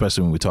is,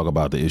 especially when we talk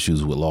about the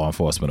issues with law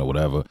enforcement or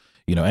whatever.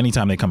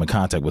 Anytime they come in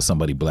contact with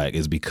somebody black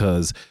is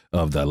because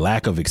of the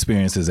lack of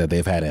experiences that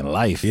they've had in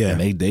life. Yeah.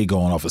 And they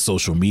going off of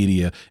social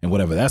media and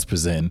whatever that's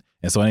presenting.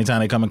 And so anytime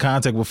they come in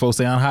contact with folks,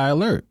 they on high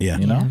alert. Yeah.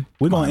 You know?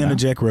 We're going to Come on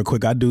interject real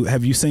quick.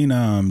 Have you seen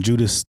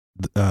Judas?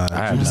 now.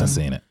 I haven't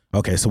seen it.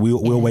 Okay, so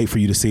we'll wait for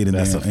you to see it. And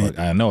That's then,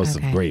 I know it's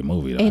Okay. a great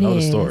movie. Though. I It know the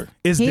is. story.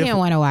 It's He different. didn't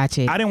want to watch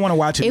it. I didn't want to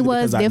watch it. It either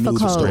was because I knew the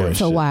difficult story. to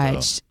Shit,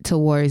 watch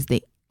towards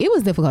the It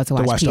was difficult to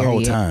watch the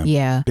whole time.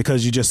 Yeah.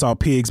 Because you just saw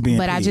pigs being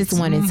But pigs. I just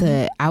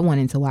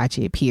wanted to watch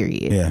it,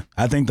 period. Yeah.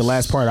 I think the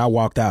last part I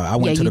walked out. I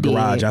went to the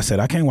garage. Did. I said,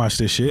 I can't watch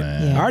this shit.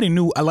 Yeah. I already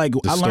knew. I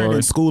learned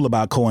in school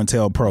about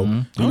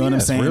COINTELPRO. You know what I'm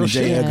saying? Real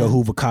J. shit. Edgar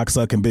Hoover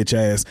cocksucking bitch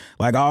ass.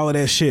 Like all of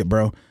that shit,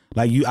 bro.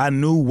 Like I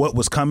knew what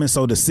was coming.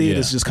 So to see it,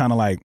 it's just kind of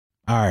like,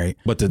 all right.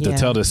 But to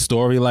tell the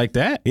story like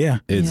that,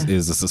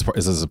 is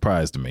a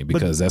surprise to me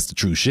because that's the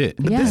true shit.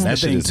 But this is that the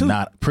shit thing, is too.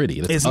 not pretty.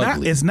 It's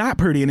ugly. It's not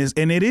pretty, and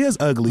it is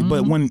ugly.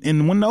 But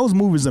when those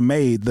movies are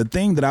made, the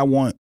thing that I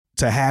want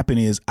to happen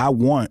is I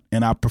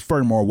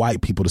prefer more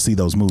white people to see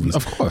those movies.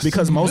 Of course.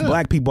 Because most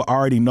black people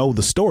already know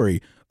the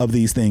story of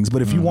these things.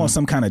 But if you want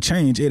some kind of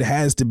change, it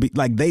has to be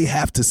like they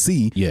have to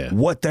see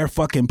what their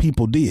fucking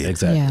people did.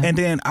 Exactly. Yeah. And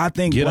then I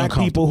think black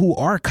people who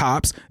are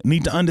cops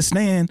need to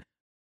understand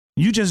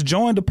you just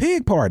joined a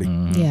pig party.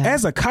 Yeah.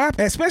 As a cop,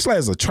 especially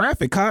as a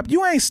traffic cop,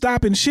 you ain't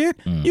stopping shit.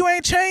 You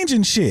ain't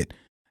changing shit.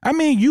 I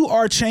mean, you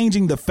are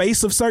changing the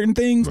face of certain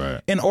things.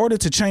 Right. In order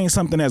to change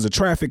something as a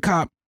traffic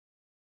cop,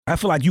 I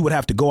feel like you would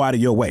have to go out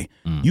of your way.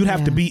 You'd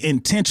have to be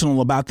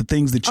intentional about the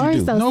things that you or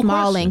do. those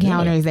small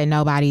encounters that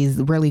nobody's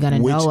really going to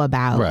know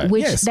about,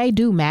 which they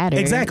do matter.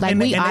 Exactly.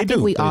 Like I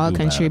think we all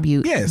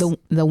contribute. Yes.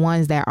 The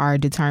ones that are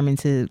determined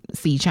to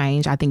see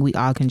change, I think we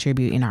all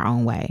contribute in our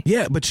own way.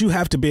 Yeah, but you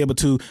have to be able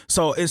to.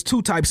 So it's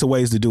two types of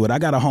ways to do it. I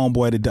got a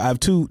homeboy I have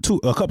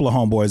a couple of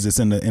homeboys that's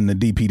in the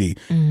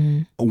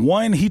DPD.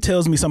 One, he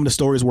tells me some of the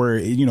stories where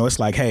it's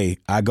like, hey,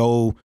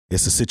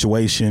 it's a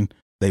situation.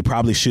 They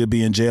probably should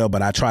be in jail,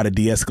 but I try to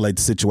de-escalate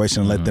the situation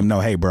and let them know,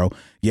 hey, bro,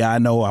 I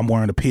know I'm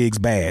wearing a pig's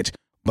badge,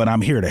 but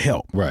I'm here to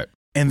help. Right.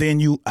 And then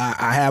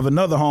I have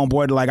another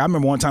homeboy that, like, I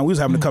remember one time we was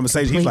having a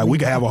conversation. He's like,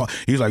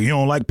 he's like, you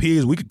don't like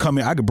pigs? We could come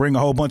in. I could bring a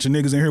whole bunch of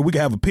niggas in here. We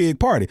could have a pig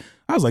party.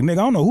 I was like, nigga, I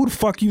don't know who the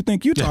fuck you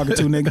think you talking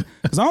to, nigga.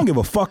 Because I don't give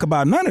a fuck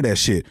about none of that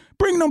shit.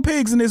 Bring them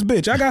pigs in this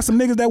bitch. I got some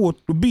niggas that will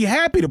be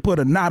happy to put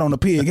a knot on a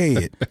pig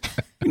head.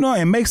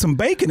 And make some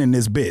bacon in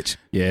this bitch.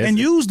 Yeah, and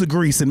use the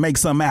grease and make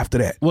something after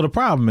that. Well, the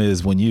problem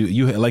is when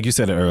you like you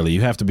said it earlier,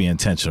 you have to be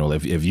intentional.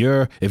 If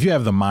you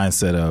have the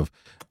mindset of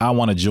I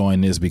want to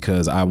join this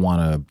because I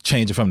want to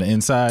change it from the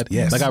inside.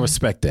 Yes. Like I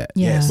respect that.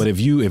 Yes. But if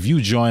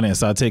you join it and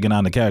start taking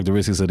on the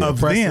characteristics of the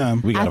oppressor,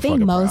 we got I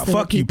think most of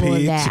the people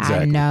that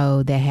I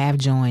know that have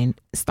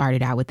joined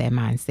started out with that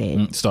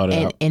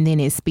mindset. And then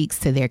it speaks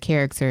to their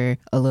character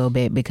a little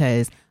bit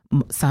because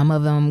some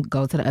of them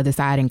go to the other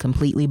side and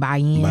completely buy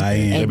in.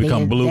 And they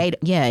become blue.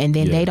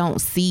 They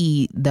don't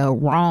see the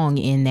wrong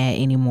in that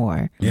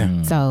anymore.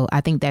 Yeah. So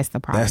I think that's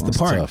the problem. That's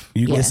the part.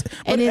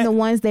 And then the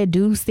ones that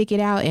do stick it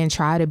out and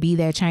try to be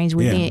that change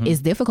within, it's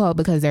difficult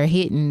because they're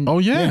hitting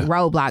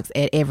roadblocks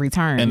at every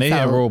turn. And they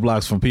have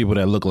roadblocks from people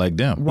that look like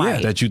them.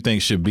 Right. That you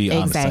think should be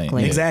on the same.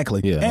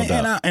 Exactly.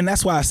 Yeah, and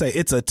that's why I say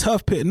it's a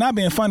tough pit. Not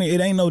being funny, it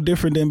ain't no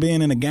different than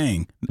being in a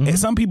gang. And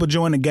some people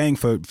join the gang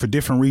for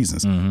different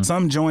reasons.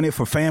 Some join it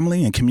for family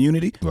and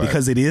community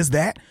because it is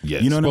that.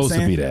 Yeah, you know what I'm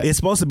saying? It's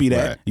supposed to be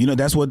that. Right.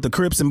 That's what the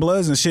Crips and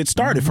Bloods and shit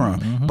started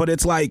from. But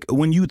it's like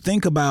when you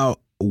think about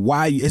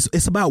why,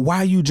 it's about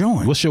why you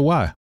join. What's your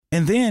why?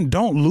 And then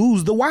don't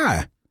lose the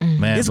why.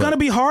 Man, it's going to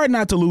be hard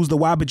not to lose the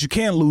why, but you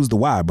can't lose the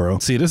why, bro.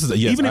 See, this is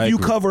even if you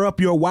cover up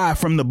your why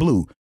from the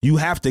blue, you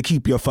have to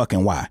keep your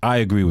fucking why. I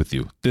agree with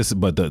you.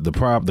 But the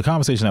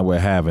conversation that we're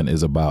having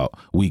is about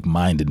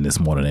weak-mindedness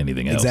more than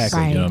anything else.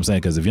 Exactly. Right. You know what I'm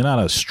saying? Because if you're not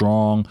a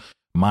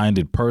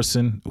strong-minded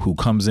person who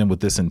comes in with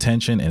this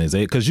intention and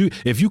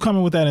if you come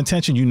in with that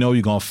intention,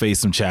 you're gonna face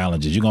some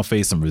challenges. You're gonna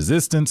face some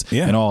resistance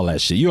and all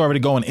that shit. You're already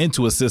going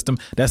into a system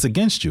that's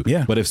against you.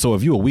 Yeah. But if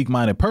you're a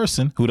weak-minded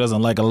person who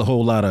doesn't like a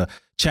whole lot of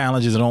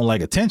challenges and don't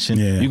like attention,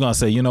 you're gonna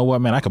say, you know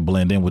what, man, I could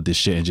blend in with this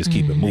shit and just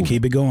keep it moving. And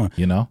keep it going.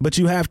 But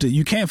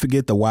you can't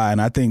forget the why,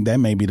 and I think that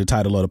may be the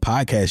title of the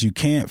podcast. You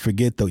can't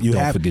forget don't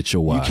forget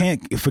your why. You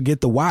can't forget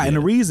the why. And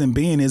the reason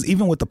being is,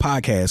 even with the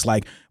podcast,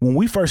 like when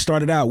we first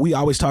started out, we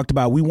always talked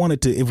about we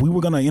wanted to, if we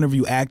were gonna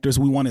interview actors,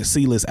 we wanted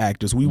C-list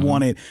actors. We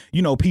wanted,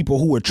 people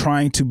who were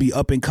trying to be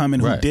up and coming,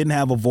 who didn't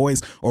have a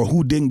voice or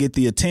who didn't get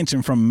the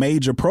attention from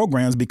major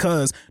programs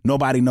because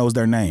nobody knows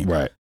their name.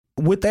 Right.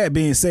 With that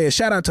being said,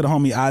 shout out to the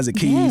homie Isaac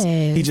Keys.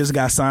 Yes. He just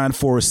got signed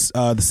for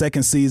the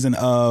second season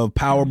of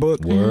Power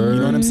Book. Word. You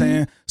know what I'm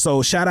saying?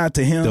 So shout out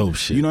to him. Dope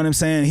shit. You know what I'm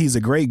saying? He's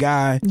a great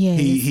guy. Yes.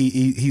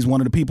 He's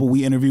one of the people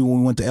we interviewed when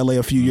we went to LA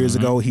a few years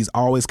ago. He's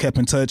always kept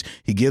in touch.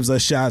 He gives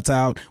us shouts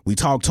out. We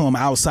talk to him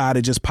outside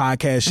of just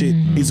podcast shit.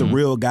 He's a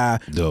real guy.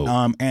 Dope.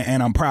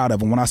 And I'm proud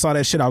of him. When I saw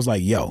that shit, I was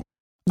like, yo,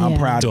 I'm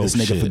proud of this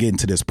nigga for getting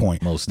to this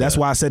point. That's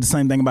why I said the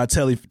same thing about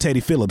Teddy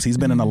Phillips. He's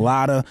been in a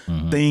lot of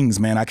things,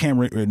 man. I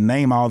can't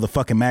name all the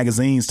fucking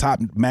top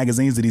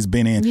magazines that he's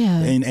been in. Yeah.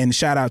 And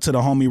shout out to the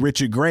homie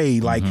Richard Gray.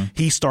 Like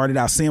he started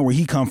out seeing where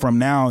he come from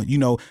now,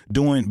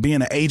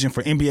 being an agent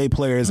for NBA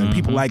players and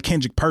people like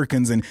Kendrick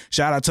Perkins. And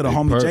shout out to the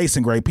homie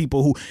Jason Gray,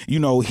 people who,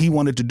 he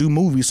wanted to do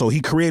movies, so he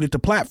created the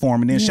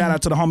platform. And then shout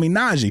out to the homie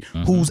Najee,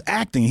 who's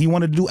acting. He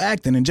wanted to do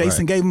acting, and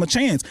Jason gave him a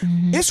chance.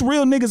 It's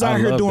real niggas out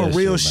here doing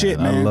real shit,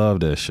 man. I love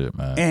that shit,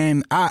 man.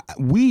 And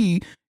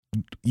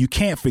you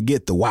can't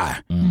forget the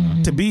why.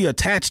 to be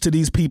attached to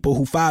these people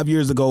who 5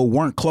 years ago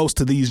weren't close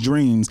to these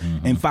dreams,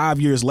 and 5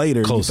 years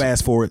later, you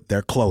fast forward,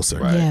 they're closer.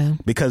 Right. Yeah.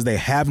 Because they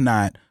have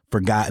not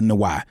forgotten the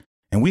why.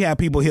 And we have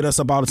people hit us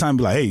up all the time and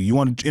be like, hey, you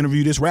want to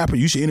interview this rapper?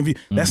 You should interview.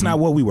 That's not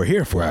what we were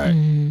here for. Right.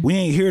 We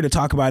ain't here to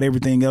talk about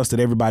everything else that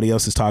everybody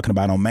else is talking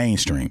about on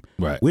mainstream.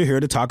 Right. We're here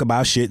to talk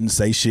about shit and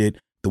say shit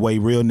the way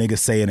real niggas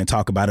say it and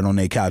talk about it on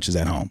their couches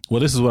at home.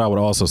 Well, this is what I would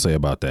also say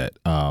about that.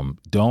 I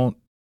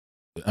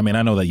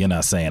know that you're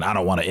not saying I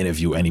don't want to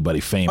interview anybody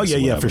famous. Oh,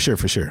 yeah, for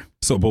sure.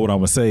 So, but what I'm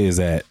going to say is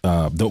that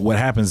what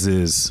happens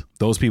is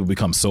those people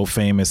become so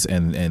famous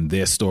and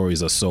their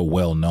stories are so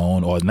well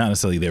known, or not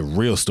necessarily their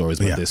real stories,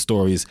 but their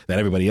stories that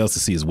everybody else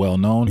sees is well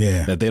known,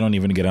 that they don't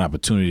even get an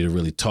opportunity to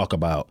really talk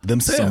about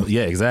themselves.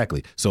 Yeah,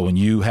 exactly. So when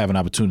you have an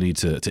opportunity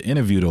to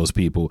interview those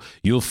people,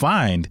 you'll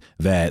find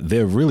that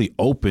they're really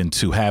open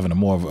to having a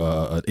more of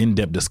an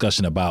in-depth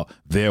discussion about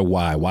their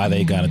why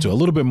they got into a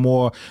little bit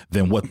more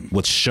than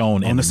what's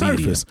shown on in the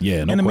surface. Media.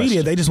 Yeah, no in the question.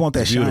 media, they just want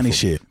that shiny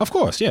shit. Of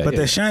course, yeah. But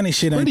that shiny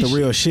shit ain't the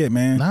real shit,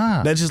 man.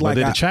 Nah, that's just like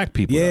they attract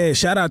people. Yeah, though.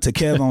 shout out to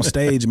Kev on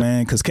Stage,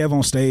 man, because Kev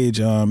on Stage,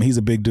 he's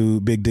a big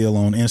dude, big deal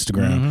on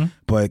Instagram.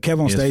 But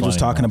Kev on Stage was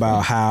talking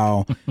about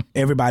how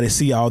everybody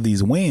see all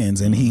these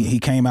wins, and he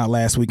came out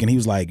last week and he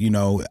was like,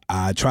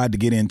 I tried to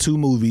get in 2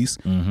 movies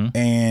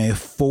and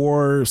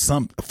four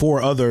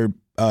other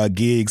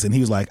gigs, and he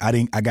was like,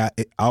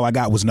 all I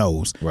got was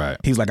no's. Right.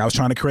 He's like, I was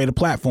trying to create a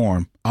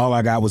platform. All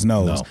I got was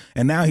no's. No.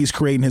 And now he's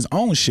creating his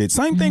own shit.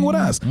 Same thing with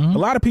us. A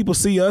lot of people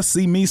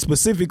see me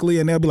specifically,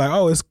 and they'll be like,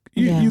 oh, it's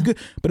you good.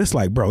 But it's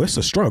like, bro, it's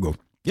a struggle.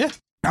 Yeah.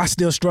 I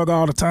still struggle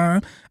all the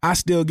time. I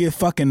still get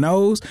fucking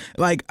no's.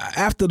 Like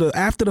after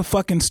the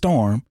fucking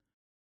storm,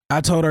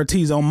 I told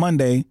Ortiz on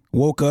Monday,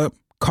 woke up,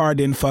 car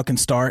didn't fucking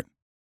start.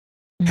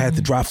 Had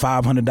to drop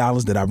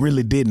 $500 that I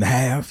really didn't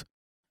have.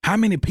 How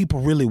many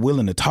people really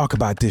willing to talk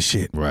about this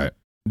shit? Right.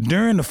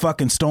 During the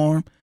fucking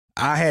storm,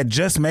 I had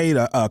just made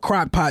a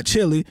crock pot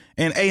chili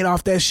and ate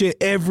off that shit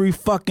every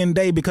fucking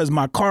day because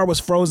my car was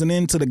frozen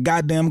into the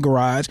goddamn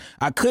garage.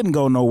 I couldn't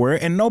go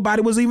nowhere and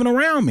nobody was even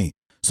around me.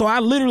 So I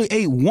literally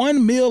ate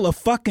 1 meal a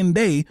fucking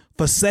day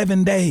for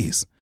 7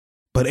 days.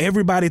 But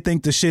everybody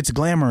think the shit's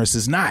glamorous.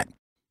 It's not.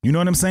 You know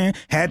what I'm saying?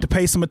 Had to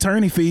pay some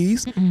attorney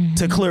fees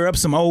to clear up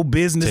some old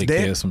business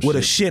debt with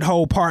a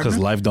shithole partner.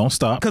 Because life don't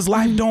stop. Because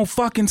life don't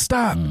fucking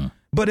stop.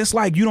 But it's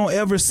like you don't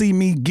ever see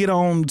me get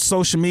on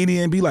social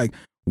media and be like,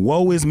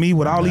 woe is me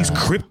with all these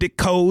cryptic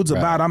codes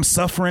about I'm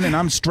suffering and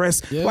I'm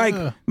stressed. Like,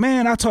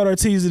 man, I told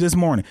Ortiz this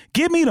morning,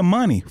 give me the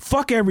money.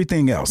 Fuck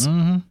everything else.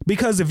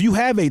 Because if you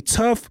have a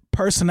tough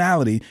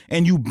personality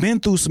and you've been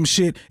through some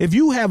shit, if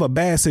you have a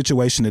bad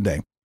situation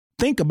today,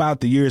 think about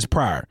the years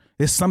prior.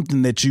 It's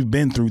something that you've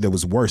been through that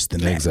was worse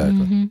than that.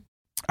 Exactly.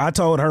 I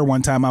told her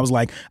one time, I was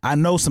like, I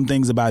know some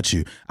things about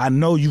you. I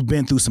know you've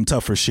been through some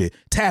tougher shit.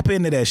 Tap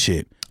into that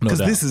shit. Because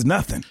this is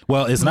nothing.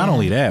 Well, it's not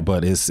only that,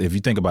 but it's if you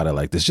think about it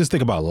like this, just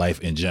think about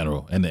life in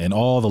general and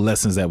all the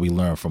lessons that we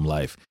learn from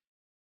life.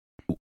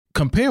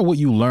 Compare what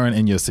you learn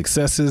in your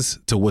successes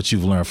to what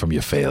you've learned from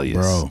your failures.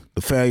 Bro,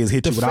 the failures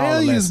hit you with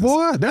all the lessons.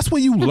 Boy, that's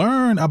where you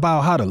learn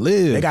about how to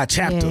live. They got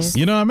chapters.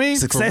 You know what I mean?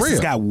 Success has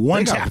got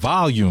one chapter. Got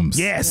volumes.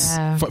 Yes.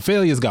 Yeah.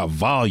 Failures got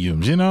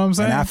volumes. You know what I'm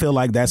saying? And I feel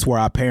like that's where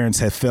our parents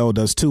have failed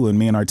us too. And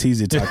me and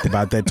Artesia talked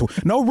about that too.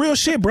 No, real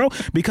shit, bro.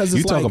 Because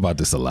it's you talk about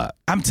this a lot.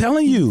 I'm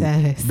telling you.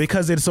 Yes.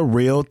 Because it's a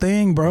real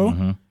thing,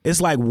 bro.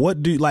 It's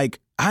like,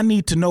 I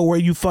need to know where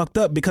you fucked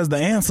up because the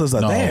answers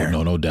are there.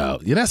 No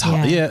doubt. Yeah, that's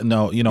hard. Yeah,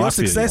 no, Your I feel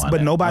success,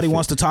 but nobody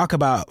wants to talk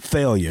about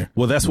failure.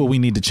 Well, that's what we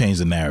need to change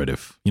the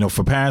narrative.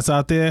 For parents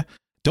out there,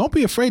 don't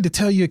be afraid to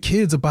tell your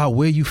kids about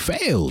where you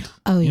failed.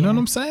 Oh, yeah. You know what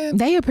I'm saying?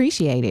 They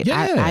appreciate it.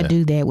 Yeah. I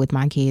do that with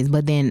my kids,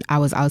 but then I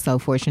was also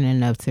fortunate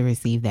enough to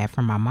receive that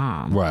from my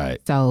mom.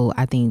 Right. So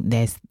I think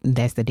that's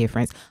the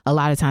difference. A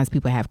lot of times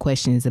people have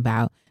questions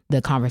about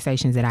the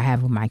conversations that I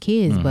have with my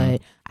kids,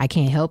 but I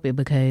can't help it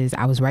because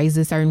I was raised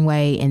a certain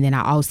way. And then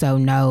I also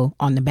know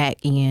on the back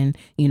end,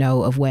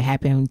 of what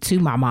happened to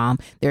my mom,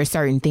 there are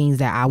certain things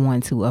that I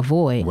want to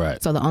avoid.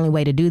 Right. So the only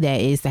way to do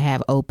that is to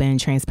have open,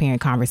 transparent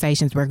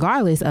conversations,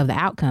 regardless of the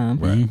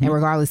outcome and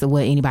regardless of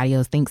what anybody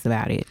else thinks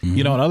about it.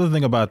 Another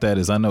thing about that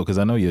is I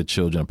know your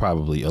children are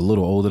probably a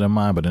little older than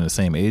mine, but in the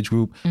same age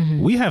group,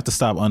 we have to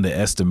stop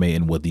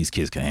underestimating what these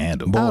kids can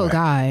handle. Boy, oh,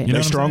 God.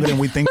 They're stronger than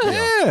we think they are.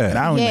 Yeah. And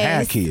I don't even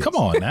have kids. Come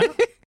on now.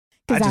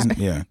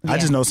 I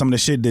just know some of the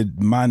shit that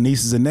my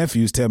nieces and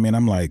nephews tell me, and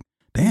I'm like,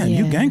 damn,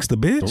 you gangster,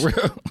 bitch. For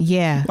real.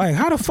 Yeah. Like,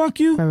 how the fuck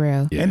you? For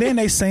real. Yeah. And then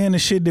they saying the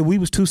shit that we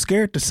was too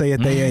scared to say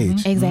at their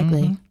age.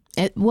 Exactly.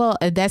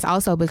 That's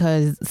also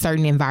because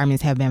certain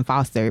environments have been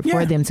fostered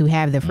for them to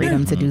have the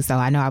freedom to do so.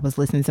 I know I was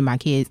listening to my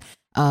kids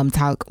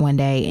talk one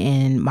day,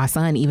 and my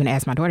son even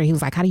asked my daughter, he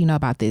was like, how do you know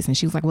about this? And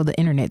she was like, well, the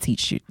internet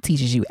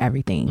teaches you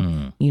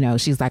everything.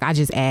 She's like, I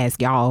just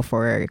ask y'all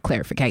for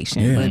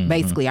clarification, but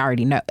basically I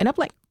already know. And I'm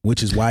like,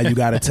 which is why you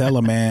got to tell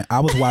her, man. I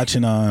was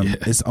watching,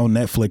 it's on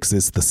Netflix,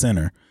 it's The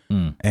Sinner.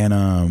 And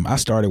I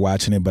started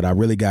watching it, but I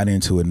really got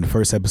into it. In the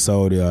first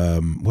episode,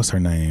 what's her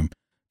name?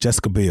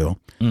 Jessica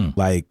Biel.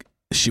 Like,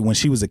 when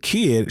she was a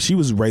kid, she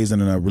was raised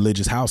in a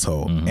religious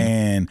household,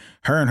 and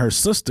her and her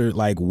sister,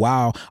 like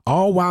while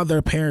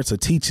their parents are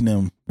teaching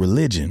them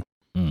religion,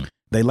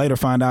 they later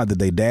find out that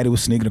their daddy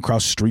was sneaking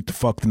across the street to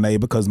fuck the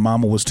neighbor because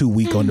mama was too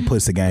weak on the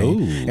pussy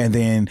game. Ooh. And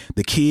then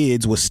the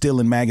kids were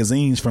stealing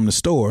magazines from the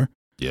store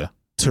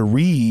to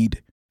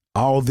read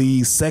all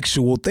these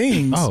sexual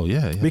things.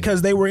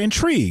 Because they were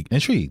intrigued.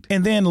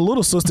 And then the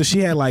little sister,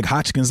 she had like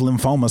Hodgkin's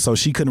lymphoma, so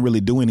she couldn't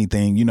really do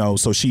anything, you know,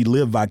 so she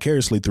lived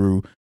vicariously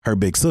through her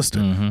big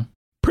sister.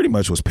 Pretty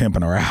much was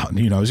pimping her out.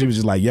 You know, she was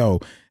just like,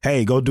 yo,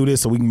 hey, go do this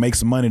so we can make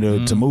some money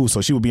to move.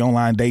 So she would be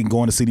online dating,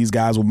 going to see these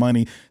guys with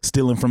money,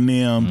 stealing from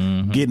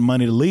them, getting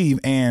money to leave.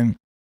 And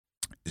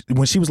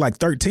when she was like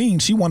 13,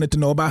 she wanted to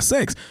know about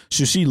sex.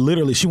 She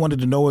wanted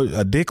to know what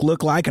a dick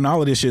looked like and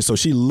all of this shit. So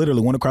she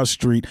literally went across the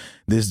street.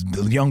 This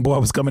young boy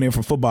was coming in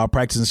from football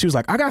practice, and she was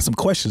like, I got some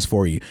questions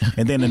for you.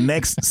 And then the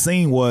next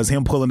scene was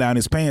him pulling down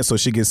his pants so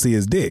she could see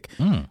his dick.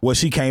 Well,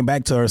 she came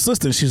back to her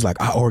sister and she's like,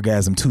 I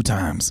orgasmed 2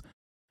 times.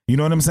 You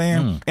know what I'm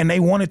saying? And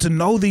they wanted to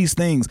know these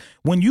things.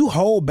 When you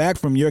hold back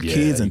from your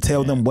kids and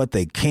tell them what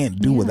they can't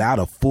do without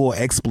a full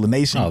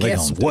explanation,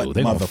 guess what,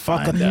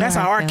 motherfucker? That's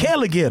how R.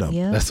 Kelly get them.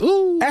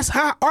 That's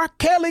how R.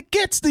 Kelly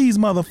gets these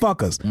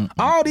motherfuckers.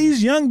 All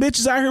these young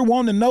bitches out here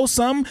wanting to know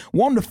something,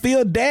 wanting to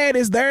feel dad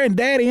is there and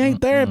daddy ain't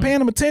there and paying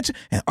them attention.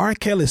 And R.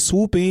 Kelly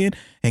swoop in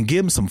and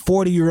give them some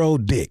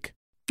 40-year-old dick.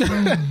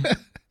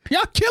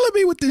 Y'all killing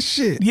me with this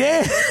shit.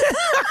 Yeah.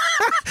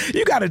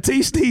 You got to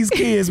teach these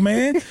kids,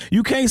 man.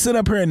 You can't sit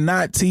up here and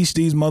not teach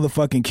these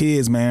motherfucking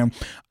kids, man.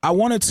 I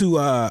want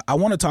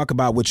to talk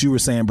about what you were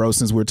saying, bro,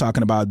 since we're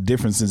talking about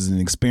differences in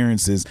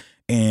experiences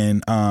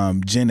and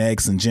Gen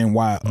X and Gen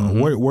Y.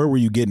 Where were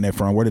you getting that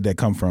from? Where did that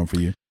come from for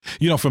you?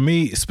 You know, for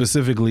me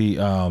specifically,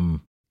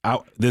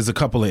 there's a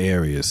couple of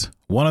areas.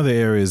 One of the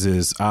areas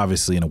is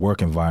obviously in a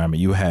work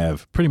environment, you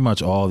have pretty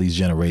much all these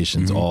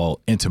generations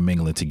all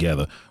intermingling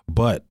together.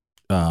 But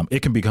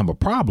it can become a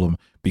problem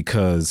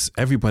because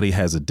everybody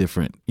has a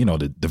different, you know,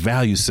 the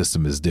value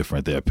system is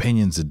different. Their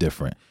opinions are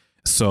different.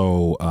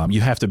 So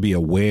you have to be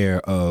aware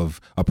of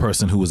a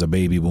person who is a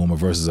baby boomer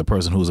versus a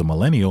person who's a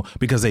millennial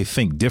because they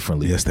think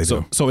differently. Yes, they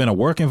do. So in a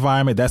work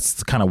environment,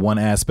 that's kind of one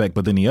aspect.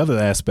 But then the other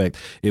aspect,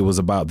 it was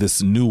about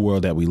this new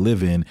world that we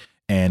live in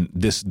and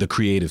the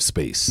creative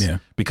space. Yeah.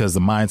 Because the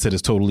mindset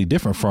is totally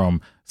different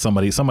from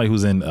somebody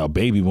who's in a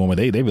baby boomer.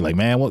 They be like,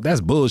 man, well, that's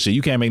bullshit.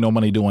 You can't make no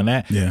money doing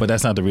that. Yeah. But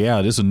that's not the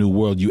reality. It's a new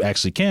world. You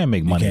actually can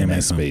make money in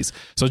that space.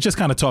 So just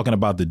kind of talking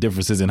about the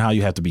differences and how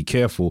you have to be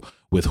careful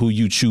with who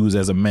you choose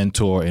as a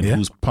mentor and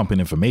who's pumping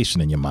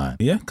information in your mind.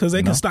 Yeah, because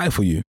they can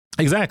stifle you.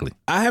 Exactly.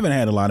 I haven't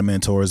had a lot of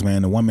mentors,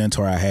 man. The one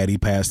mentor I had, he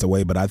passed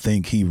away, but I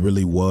think he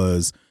really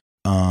was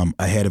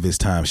ahead of his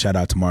time. Shout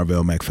out to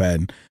Marvell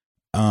McFadden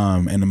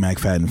and the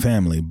McFadden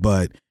family.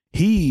 But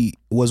he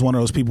was one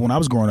of those people when I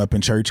was growing up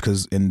in church,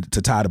 and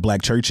to tie the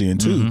black church in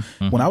too,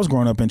 when I was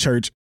growing up in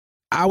church,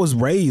 I was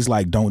raised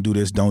like, don't do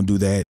this, don't do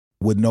that,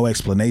 with no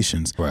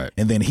explanations. Right.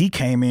 And then he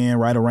came in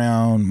right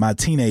around my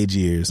teenage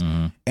years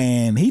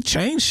and he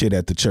changed shit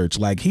at the church.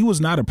 Like, he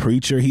was not a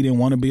preacher. He didn't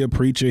want to be a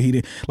preacher.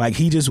 He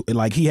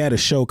had a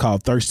show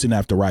called Thirsting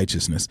After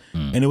Righteousness.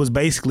 And it was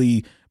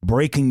basically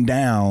breaking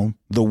down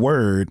the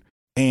word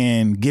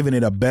and giving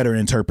it a better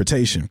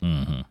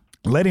interpretation.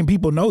 Letting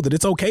people know that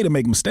it's okay to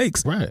make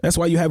mistakes. Right. That's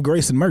why you have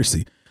grace and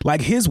mercy.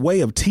 Like, his way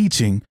of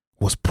teaching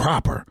was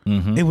proper.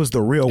 It was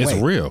the real way. It's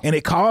real. And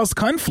it caused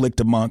conflict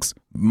amongst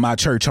my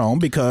church home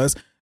because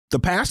the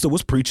pastor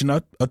was preaching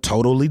a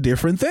totally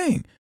different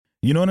thing.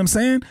 You know what I'm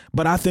saying?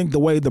 But I think the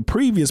way the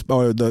previous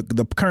or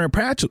the current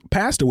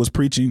pastor was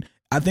preaching,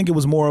 I think it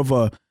was more of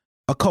a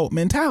cult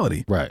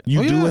mentality. Right.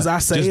 You do as I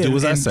say. Just do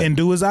as I say. And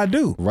do as I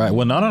do. Right.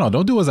 Well, no.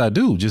 Don't do as I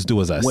do. Just do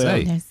as I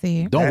say. That's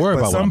it. Don't worry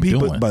about what I'm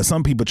doing. But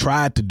some people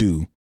tried to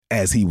do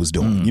as he was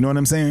doing. You know what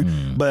I'm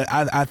saying? But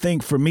I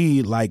think for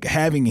me, like,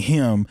 having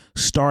him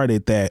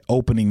started that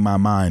opening my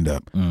mind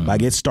up.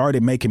 Like, it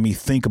started making me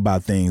think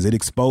about things. It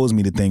exposed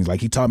me to things. Like,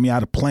 he taught me how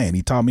to plant.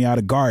 He taught me how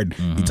to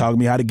garden. He taught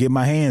me how to get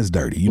my hands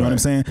dirty. You know what I'm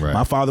saying? Right.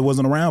 My father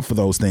wasn't around for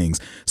those things.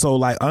 So,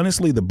 like,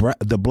 honestly,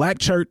 the black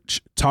church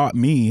taught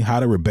me how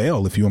to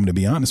rebel, if you want me to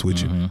be honest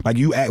with you. Like,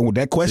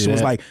 that question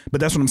was like,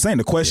 but that's what I'm saying.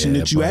 The question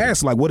that you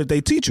asked, like, what did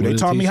they teach you? They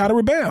taught me how to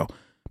rebel.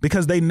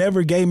 Because they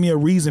never gave me a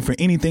reason for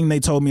anything they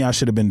told me I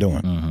should have been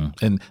doing.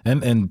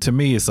 And to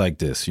me, it's like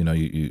this, you know,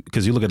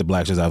 because you look at the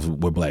black church,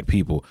 we're black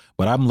people,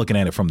 but I'm looking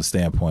at it from the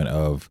standpoint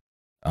of,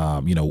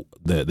 you know,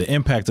 the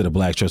impact of the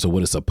black church or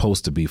what it's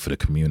supposed to be for the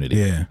community.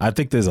 Yeah. I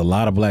think there's a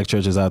lot of black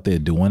churches out there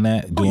doing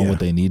that, doing what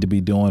they need to be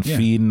doing,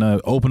 feeding,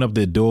 open up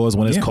their doors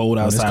when it's cold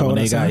outside, when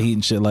they got heat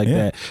and shit like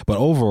that. But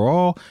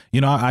overall,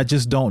 you know, I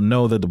just don't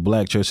know that the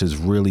black church has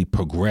really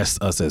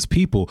progressed us as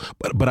people,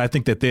 but I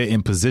think that they're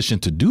in position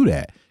to do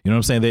that. You know what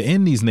I'm saying? They're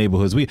in these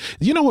neighborhoods.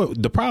 You know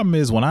what the problem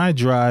is? When I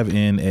drive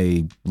in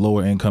a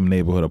lower income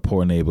neighborhood, a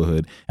poor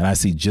neighborhood, and I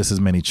see just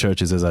as many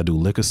churches as I do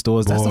liquor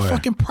stores, that's a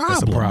fucking problem.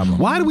 That's a problem.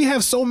 Why do we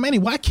have so many?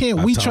 Why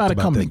can't we try to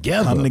come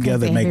together? Come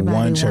together and make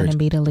one church.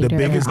 Be the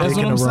biggest. That's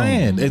what I'm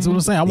saying. That's what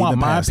I'm saying. I want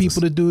my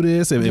people to do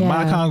this. If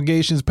my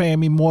congregation's paying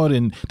me more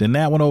than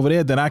that one over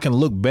there, then I can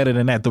look better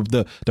than that.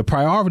 The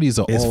priorities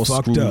are all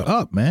screwed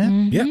up,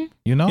 man. Yeah.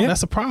 You know,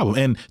 that's a problem.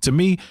 And to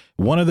me,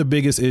 one of the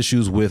biggest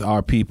issues with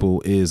our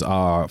people is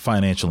our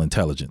financial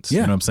intelligence. You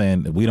know what I'm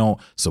saying? We don't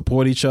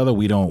support each other.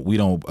 We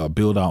don't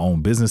build our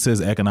own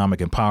businesses. Economic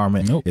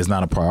empowerment is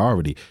not a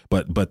priority.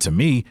 But to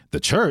me,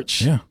 the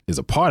church is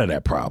a part of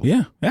that problem.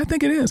 Yeah, I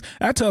think it is.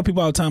 I tell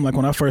people all the time, like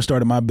when I first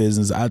started my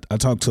business, I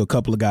talked to a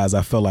couple of guys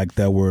I felt like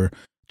that were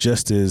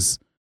just as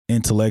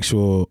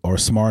intellectual or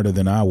smarter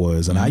than I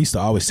was. And I used to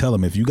always tell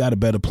them, if you got a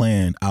better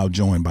plan, I'll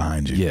join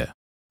behind you. Yeah.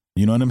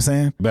 You know what I'm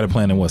saying? Better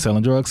plan than what?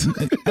 Selling drugs?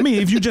 I mean,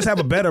 if you just have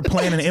a better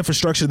plan and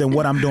infrastructure than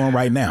what I'm doing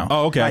right now.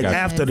 Oh, okay. Like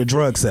after the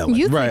drug selling.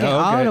 You took it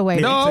all the way.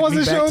 No, I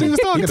wasn't sure what he was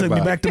talking about. He took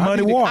me back to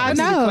muddy water. I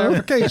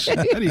know.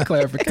 I need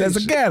clarification. That's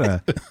a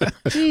getter.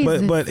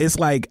 But it's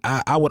like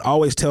I would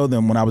always tell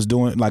them when I was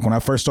doing, like when I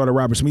first started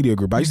Roberts Media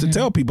Group, I used to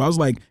tell people, I was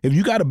like, if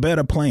you got a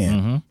better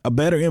plan, a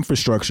better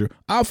infrastructure,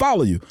 I'll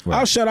follow you. Right.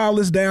 I'll shut all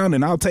this down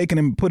and I'll take it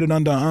and put it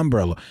under an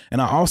umbrella.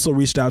 And I also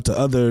reached out to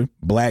other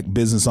black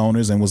business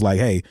owners and was like,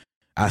 hey,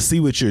 I see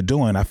what you're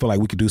doing. I feel like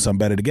we could do something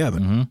better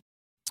together.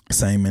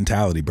 Same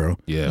mentality, bro.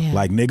 Yeah.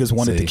 Like niggas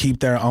wanted to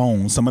keep their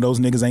own. Some of those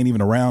niggas ain't even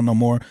around no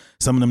more.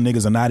 Some of them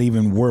niggas are not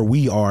even where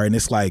we are. And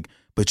it's like,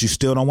 but you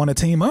still don't want to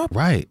team up?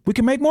 Right. We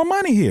can make more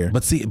money here.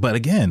 But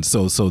again,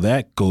 so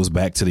that goes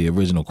back to the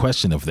original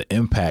question of the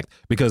impact,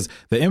 because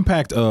the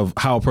impact of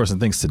how a person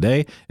thinks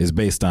today is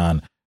based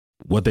on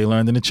what they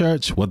learned in the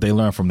church, what they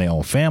learned from their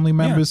own family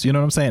members. You know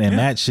what I'm saying? And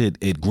that shit,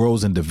 it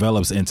grows and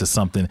develops into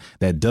something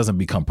that doesn't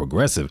become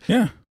progressive.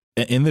 Yeah.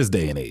 In this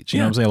day and age, you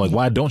know what I'm saying? Like,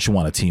 why don't you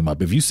want to team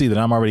up? If you see that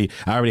I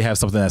already have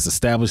something that's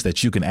established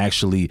that you can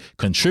actually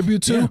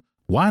contribute to,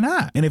 why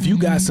not? And if you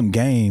got some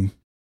game,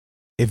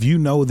 if you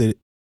know that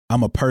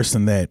I'm a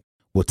person that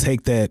will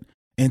take that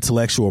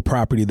intellectual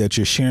property that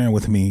you're sharing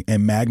with me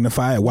and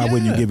magnify it, why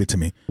wouldn't you give it to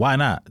me? Why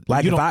not?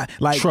 Like you if I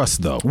like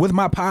trust though with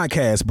my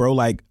podcast, bro,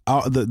 like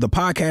the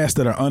podcasts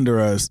that are under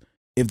us,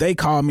 if they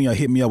call me or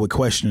hit me up with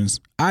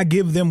questions, I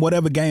give them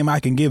whatever game I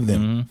can give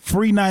them.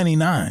 Free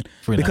 99.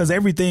 Because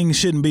everything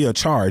shouldn't be a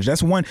charge.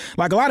 That's one.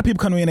 Like a lot of people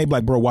come to me and they be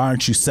like, bro, why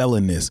aren't you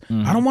selling this?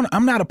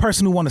 I'm not a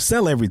person who want to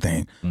sell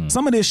everything.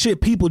 Some of this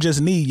shit people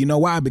just need. You know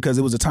why? Because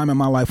it was a time in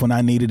my life when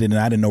I needed it and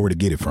I didn't know where to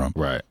get it from.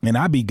 Right. And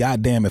I'd be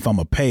goddamn if I'm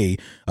going to pay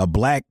a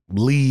black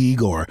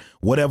league or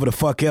whatever the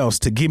fuck else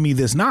to give me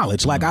this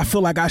knowledge. Like I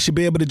feel like I should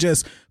be able to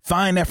just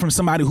find that from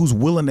somebody who's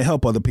willing to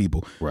help other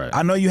people. Right.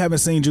 I know you haven't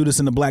seen Judas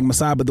and the Black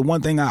Messiah, but the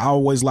one thing I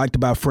always liked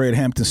about Fred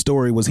Hampton's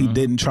story was he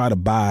didn't try to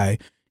buy.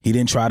 He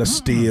didn't try to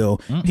steal.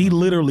 He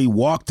literally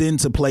walked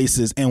into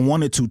places and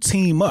wanted to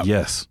team up.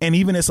 Yes. And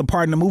even it's a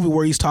part in the movie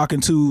where he's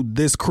talking to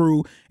this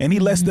crew and he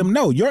lets them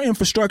know your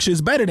infrastructure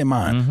is better than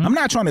mine. I'm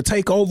not trying to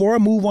take over or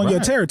move on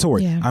your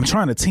territory. Yeah. I'm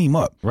trying to team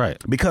up. Right.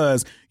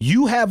 Because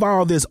you have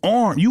all this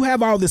you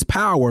have all this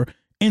power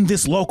in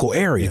this local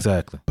area.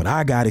 Exactly. But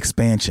I got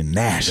expansion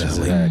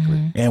nationally.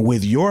 Exactly. And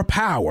with your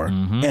power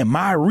and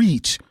my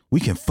reach, we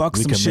can fuck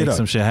some shit up. Make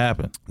some shit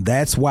happen.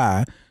 That's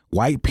why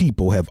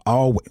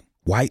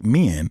white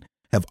men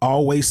have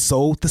always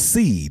sowed the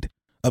seed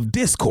of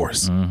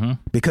discourse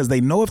because they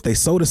know if they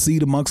sow the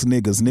seed amongst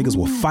niggas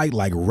will fight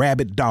like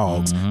rabid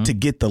dogs to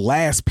get the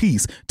last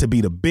piece to be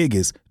the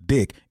biggest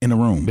dick in the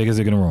room. Biggest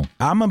dick in the room.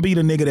 I'm gonna be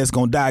the nigga that's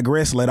gonna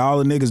digress, let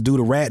all the niggas do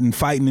the ratting,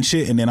 fighting and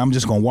shit, and then I'm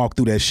just gonna walk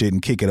through that shit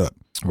and kick it up.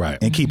 Right.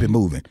 And keep it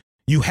moving.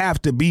 You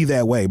have to be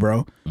that way,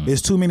 bro.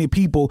 There's too many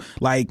people,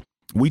 like,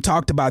 we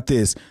talked about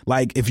this.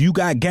 Like, if you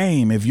got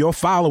game, if your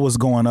followers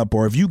going up,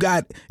 or if you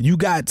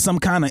got some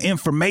kind of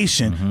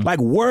information, like,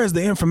 where's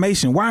the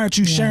information? Why aren't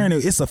you sharing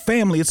it? It's a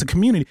family. It's a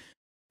community.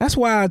 That's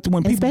why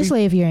when people,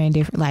 especially if you're in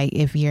different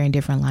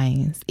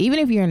lanes, even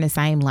if you're in the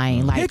same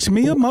lane, like, pitch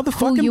me a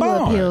motherfucking who you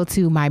bar. appeal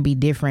to might be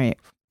different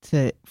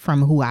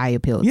from who I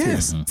appeal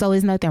to. So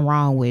there's nothing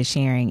wrong with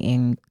sharing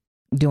and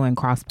doing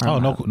cross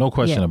promo. Oh, no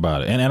question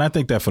about it. And I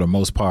think that for the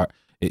most part,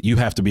 you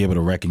have to be able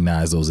to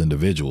recognize those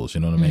individuals.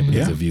 You know what I mean?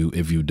 Because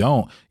if you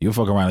don't, you'll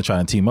fuck around and try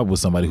to team up with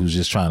somebody who's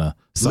just trying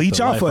to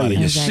leech off of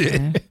your shit.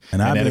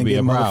 And I've been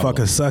getting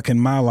motherfuckers sucking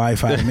my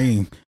life out of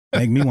me.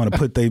 Make me want to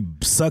put they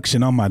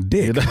suction on my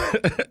dick.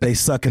 They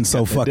sucking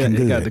so fucking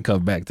good. Got to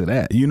come back to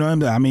that. You know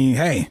what I mean?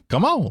 Hey,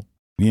 come on.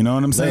 You know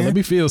what I'm saying? Let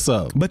me feel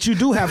something. But you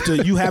do have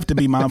to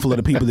be mindful of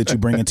the people that you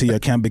bring into your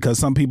camp, because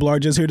some people are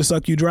just here to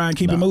suck you dry and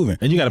keep it moving.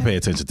 And you got to pay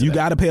attention to You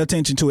got to pay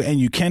attention to it, and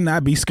you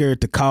cannot be scared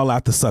to call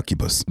out the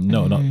succubus.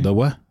 No, the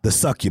what? the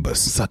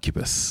succubus.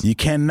 Succubus. You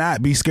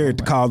cannot be scared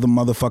to call them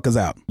motherfuckers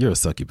out. You're a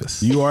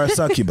succubus. You are a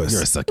succubus.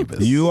 You're a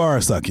succubus. You are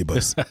a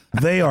succubus.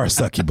 They are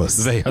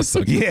succubus. They are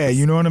succubus. Yeah,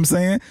 you know what I'm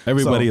saying?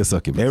 Everybody a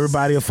succubus.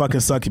 Everybody a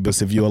fucking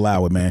succubus if you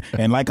allow it, man.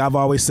 And like I've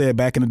always said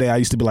back in the day, I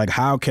used to be like,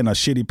 how can a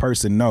shitty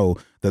person know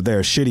that they're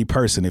a shitty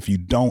person if you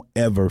don't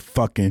ever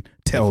fucking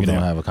tell if you them?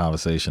 don't have a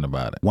conversation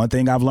about it. One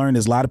thing I've learned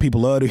is a lot of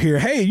people love to hear,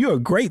 hey, you're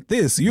great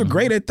this, you're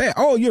great at that,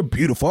 oh, you're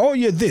beautiful, oh,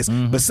 you're this.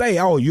 But say,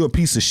 oh, you're a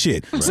piece of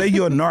shit. Say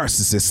you're a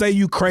narcissist. Say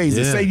you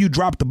crazy. Say you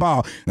dropped the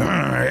ball.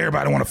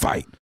 Everybody want to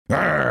fight.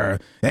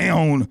 It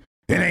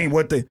ain't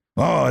what they,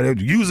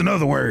 use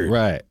another word.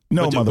 Right.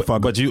 No,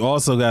 motherfucker. But you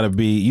also got to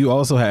be, you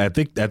also have,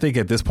 I think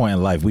at this point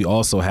in life, we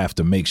also have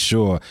to make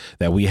sure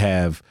that we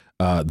have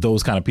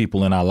those kind of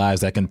people in our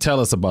lives that can tell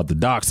us about the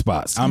dark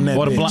spots I'm that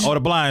or bitch. the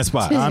blind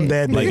spots. I'm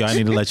that Like, bitch. I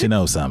need to let you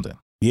know something.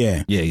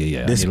 Yeah.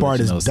 This part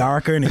is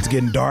darker and it's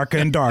getting darker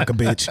and darker,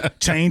 bitch.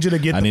 Change it or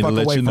get the fuck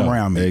away from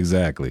around me.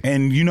 Exactly.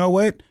 And you know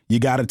what? You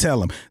got to tell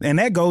them. And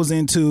that goes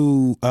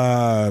into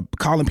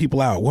calling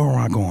people out. Where am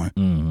I going?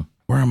 Mm-hmm.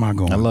 Where am I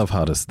going? I love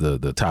how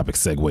the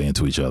topics segue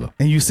into each other.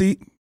 And you see,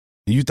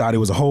 you thought it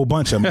was a whole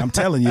bunch of them. I'm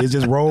telling you, it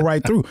just rolled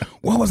right through.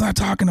 What was I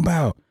talking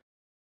about?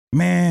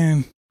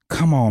 Man,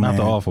 come on, man.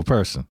 Not the awful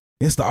person.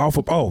 It's the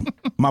awful. Oh,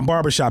 my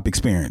barbershop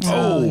experience.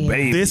 Oh,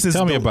 baby.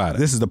 Tell me about it.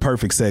 This is the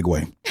perfect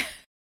segue.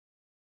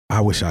 I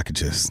wish I could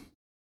just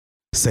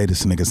say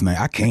this nigga's name.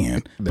 I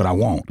can, but I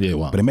won't. Yeah,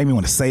 well. But it made me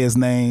want to say his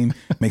name,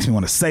 makes me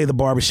want to say the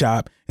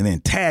barbershop, and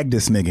then tag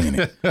this nigga in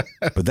it.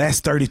 But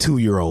that's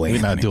 32-year-old We're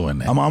not doing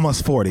that. I'm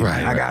almost 40.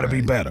 Right, I got to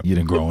be better. You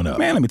done growing up.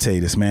 Man, let me tell you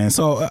this, man.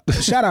 So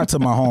shout out to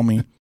my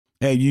homie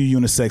at U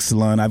Unisex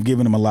Salon. I've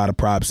given him a lot of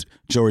props.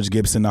 George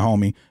Gibson, the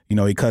homie. You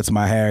know, he cuts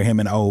my hair. Him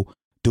and O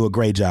do a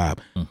great job.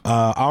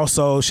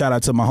 Also, shout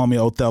out to my homie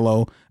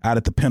Othello out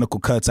at the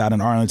Pinnacle Cuts out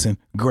in Arlington.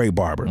 Great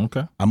barber.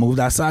 Okay. I moved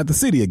outside the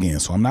city again,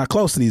 so I'm not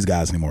close to these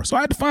guys anymore. So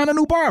I had to find a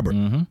new barber.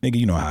 Nigga,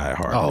 you know how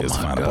hard it is to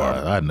find a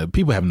barber. I know.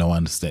 People have no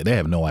understand. They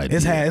have no idea.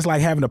 It's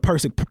like having a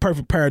perfect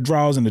pair of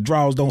drawers, and the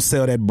drawers don't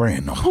sell that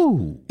brand no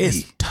more.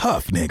 It's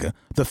tough, nigga.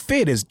 The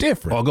fit is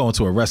different. Or going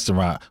to a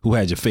restaurant who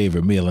had your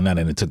favorite meal and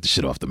then took the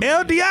shit off the menu.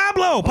 El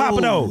Diablo, Papa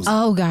Do's.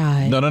 Oh,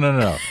 God.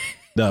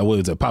 No. What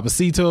was it?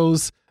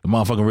 Papacitos, the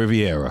motherfucking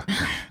Riviera.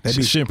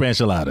 Shrimp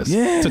enchiladas.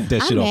 Yeah. Took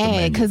that shit off the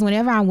menu. Because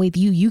whenever I'm with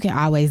you, you can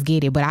always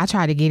get it. But I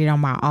try to get it on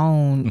my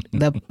own,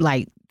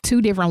 like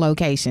 2 different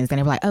locations. And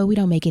they're like, oh, we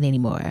don't make it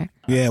anymore.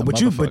 Yeah, but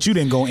you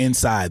didn't go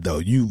inside though.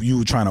 You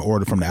were trying to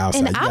order from the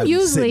outside. And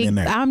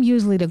I'm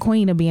usually the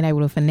queen of being able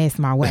to finesse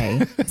my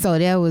way. So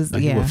that was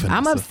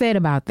I'm upset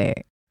about that.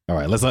 All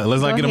right, let's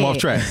not get him off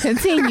track.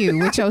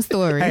 Continue with your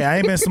story. Hey, I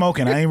ain't been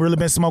smoking. I ain't really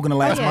been smoking the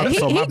last month.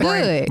 So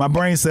my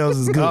brain cells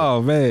is good.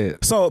 Oh man.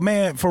 So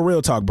man, for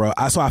real talk, bro.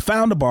 I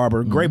found a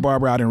barber, great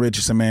barber out in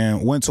Richardson,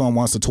 man. Went to him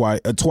once or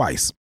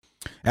twice.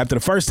 After the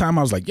first time,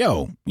 I was like,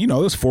 yo, it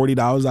was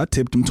 $40. I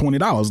tipped him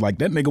 $20. Like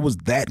that nigga was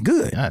that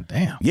good. God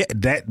damn. Yeah,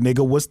 that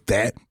nigga was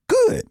that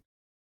good.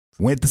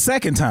 Went the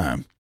second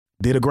time,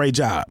 did a great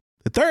job.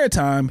 The third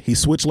time, he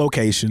switched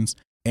locations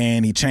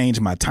and he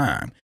changed my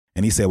time.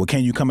 And he said, well,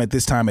 can you come at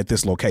this time at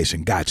this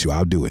location? Got you.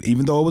 I'll do it.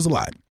 Even though it was a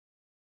lot.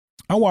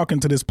 I walk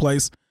into this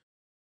place.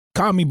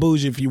 Call me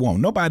bougie if you want.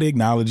 Nobody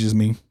acknowledges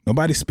me.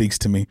 Nobody speaks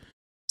to me.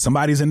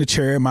 Somebody's in the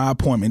chair at my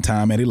appointment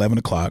time at 11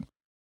 o'clock,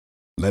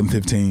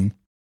 11:15,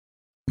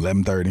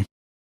 11:30,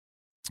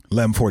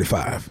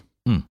 11:45.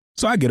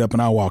 So I get up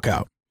and I walk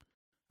out.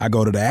 I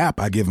go to the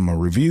app. I give him a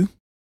review.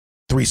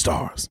 3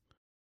 stars.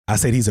 I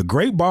said, he's a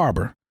great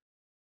barber,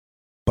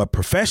 but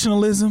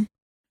professionalism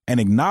and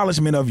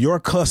acknowledgement of your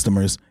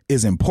customers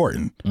is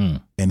important.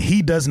 And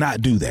he does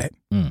not do that.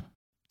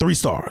 3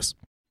 stars.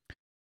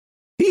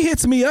 He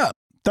hits me up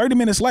 30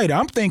 minutes later.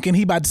 I'm thinking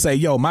he about to say,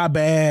 yo, my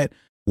bad,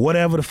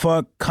 whatever the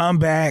fuck, come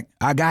back,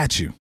 I got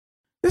you.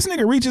 This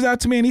nigga reaches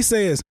out to me and he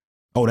says,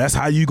 oh, that's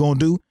how you gonna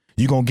do?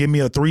 You gonna give me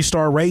a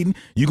 3-star rating?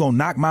 You gonna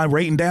knock my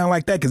rating down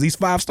like that? Because he's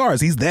 5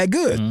 stars. He's that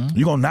good.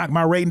 You gonna knock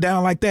my rating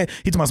down like that?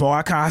 He told me,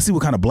 well, I see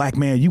what kind of black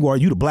man you are.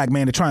 You the black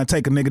man to try and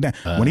take a nigga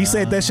down. When he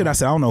said that shit, I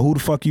said, I don't know who the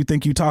fuck you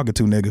think you talking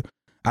to, nigga.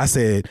 I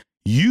said,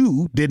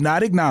 you did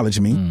not acknowledge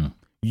me.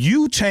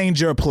 You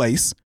changed your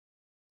place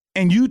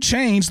and you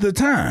changed the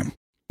time.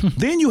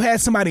 Then you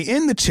had somebody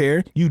in the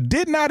chair. You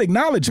did not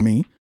acknowledge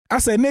me. I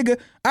said, nigga,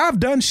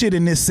 I've done shit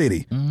in this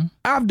city.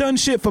 I've done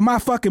shit for my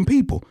fucking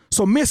people.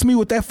 So miss me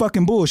with that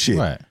fucking bullshit.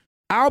 Right.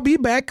 I'll be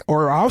back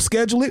or I'll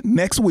schedule it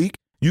next week.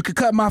 You could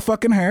cut my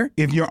fucking hair.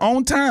 If you're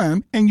on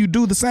time and you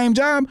do the same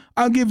job,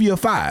 I'll give you a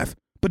 5.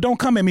 But don't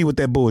come at me with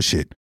that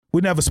bullshit. We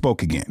never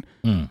spoke again.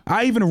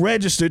 I even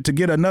registered to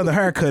get another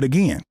haircut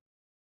again.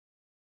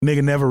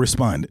 Nigga never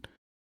responded.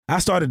 I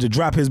started to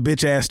drop his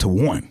bitch ass to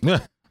 1,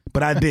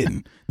 but I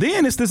didn't.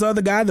 Then it's this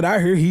other guy that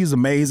I hear he's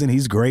amazing.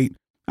 He's great.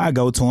 I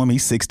go to him.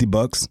 He's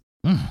 $60.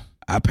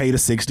 I pay the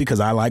 $60 because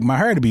I like my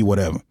hair to be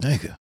whatever.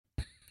 Nigga,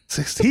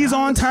 $60. He's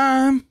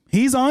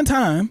on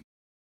time.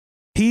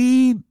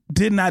 He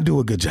did not do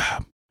a good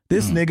job.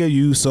 This nigga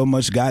used so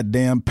much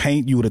goddamn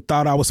paint, you would have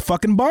thought I was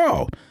fucking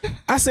bald.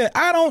 I said,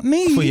 I don't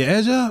need. For your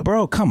edge up?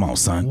 Bro, come on,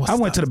 son. I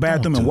went to the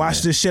bathroom and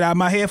washed this shit out of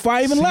my head before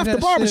I even left the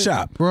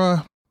barbershop.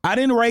 Bruh. I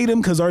didn't rate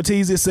him because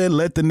Ortiz said,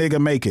 let the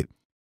nigga make it.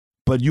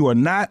 But you are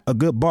not a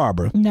good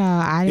barber. No,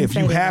 I didn't if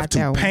say you that have about to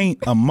that paint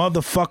a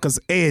motherfucker's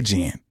edge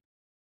in.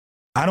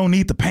 I don't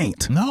need the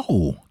paint.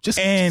 No.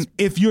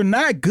 If you're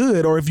not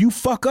good or if you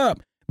fuck up,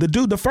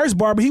 the first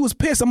barber, he was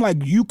pissed. I'm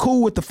like, you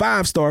cool with the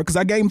 5-star? Because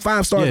I gave him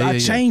 5 stars. I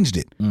changed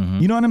it.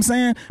 You know what I'm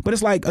saying? But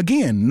it's like,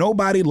 again,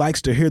 nobody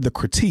likes to hear the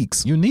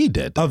critiques. You need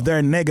that. Of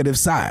their negative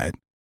side.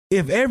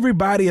 If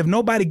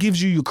nobody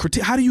gives you your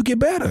critique, how do you get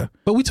better?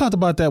 But we talked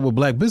about that with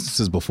black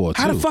businesses before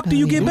too. How the fuck do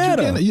you get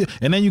better?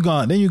 And then you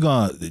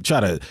gonna try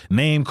to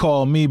name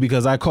call me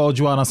because I called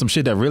you out on some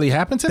shit that really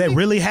happened to me? That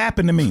really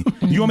happened to me.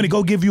 You want me to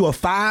go give you a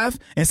 5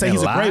 and say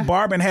he's a great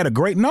barber and had a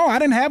great? No, I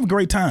didn't have a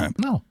great time.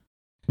 No.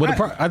 But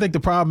I think the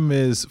problem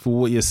is, for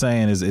what you're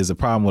saying, is a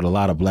problem with a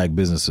lot of black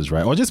businesses,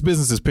 right? Or just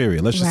businesses,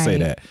 period. Let's just say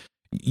that.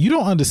 You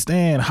don't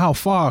understand how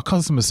far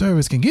customer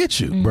service can get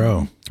you,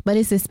 bro. But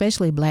it's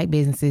especially black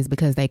businesses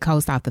because they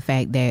coast off the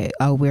fact that,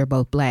 we're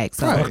both black,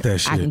 so fuck that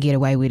shit. I can get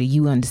away with it.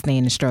 You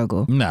understand the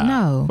struggle.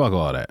 No. Fuck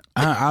all that.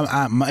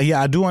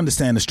 I do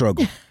understand the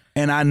struggle.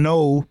 And I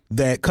know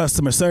that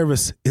customer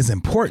service is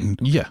important.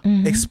 Yeah.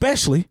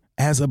 Especially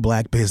as a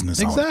black business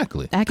owner.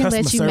 Exactly. I can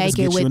let you make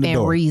it within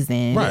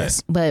reason. Right.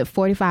 But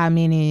 45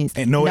 minutes,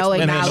 and no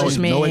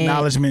acknowledgement. No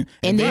acknowledgement.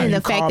 And then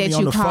the fact that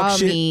you call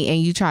me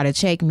and you try to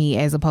check me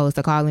as opposed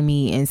to calling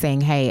me and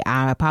saying, hey,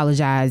 I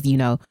apologize,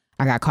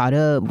 I got caught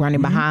up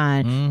running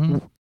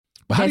behind.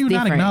 But how do you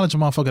not acknowledge a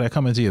motherfucker that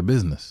come into your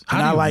business?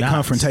 And I like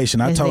confrontation.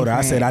 I told her,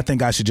 I said, I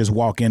think I should just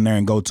walk in there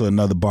and go to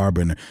another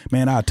barber. And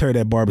man, I'll tear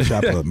that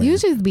barbershop up, man. You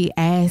just be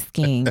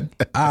asking.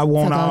 I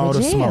want all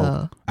the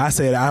smoke. I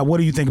said, what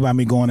do you think about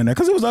me going in there?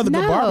 Because there was other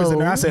good barbers in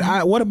there. I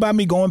said, what about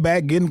me going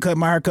back, getting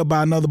my hair cut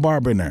by another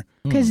barber in there?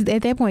 Because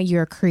at that point,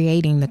 you're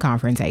creating the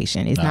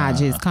confrontation. It's not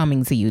just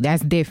coming to you.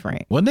 That's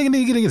different. Well, nigga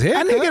need to get his hair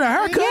cut. I need to get a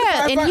haircut.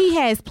 Yeah, and he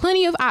has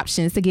plenty of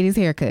options to get his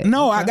hair cut.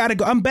 No, I got to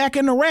go. I'm back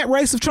in the rat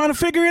race of trying to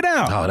figure it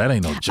out. Oh, that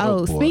ain't no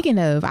joke, boy. Speaking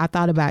of, I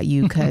thought about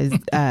you because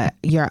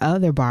your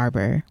other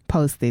barber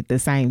posted the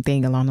same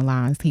thing along the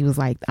lines. He was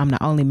like, I'm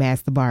the only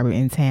master barber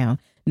in town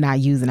not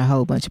using a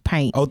whole bunch of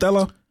paint.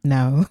 Othello?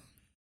 No.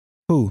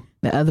 Who?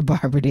 The other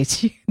barber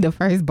the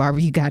first barber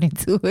you got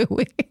into it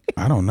with.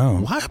 I don't know.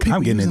 Why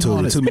I'm getting into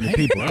it with too many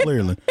people,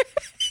 clearly.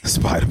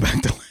 Spider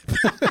back to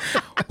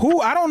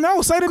Who? I don't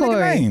know. Say the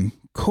nigga name.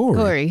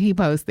 Corey, he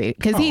posted.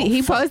 Because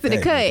he posted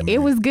a cut. It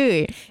was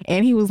good.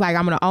 And he was like,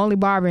 I'm the only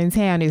barber in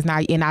town.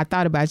 And I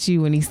thought about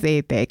you when he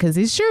said that because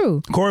it's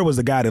true. Corey was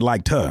the guy that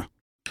liked her.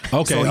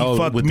 Okay, so he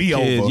fucked me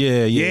over.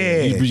 Yeah.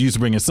 You used to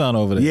bring your son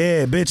over there.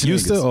 Yeah, bitch. You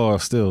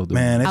still do.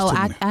 Man,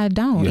 I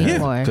don't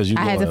anymore.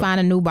 I had to find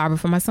a new barber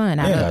for my son.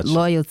 I had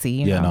loyalty.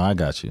 You know? No, I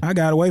got you. I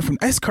got away from.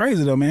 That's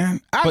crazy though, man.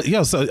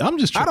 So I'm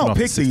just. I don't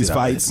pick these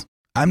fights.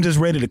 I'm just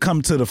ready to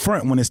come to the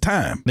front when it's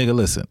time. Nigga,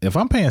 listen. If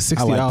I'm paying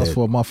 $60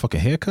 for a motherfucking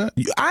haircut,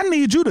 I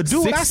need you to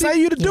do what I say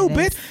you to do,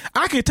 bitch.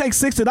 I could take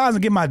 $60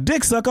 and get my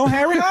dick sucked on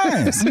Harry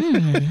Hines.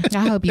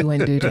 I hope you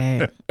wouldn't do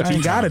that. I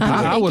ain't gotta do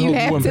that. I would hope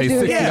you wouldn't pay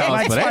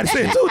 $60 for that. I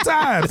said 2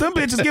 times. Some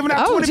bitches giving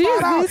out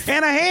 $25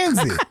 and a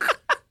handsy.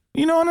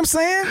 You know what I'm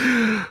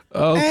saying?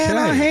 Okay. And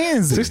a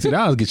handsy.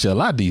 $60 get you a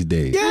lot these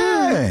days.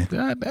 Yeah.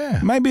 God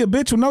damn. Might be a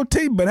bitch with no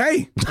teeth, but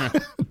hey.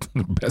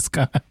 Best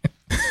kind.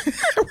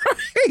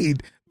 Right.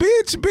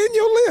 Bitch, bend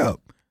your lip.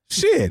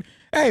 Shit.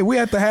 Hey, we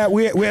at the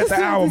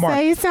hour mark.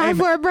 It's time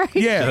for a break.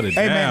 Yeah.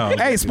 Hey man.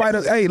 Hey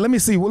Spider. Hey, let me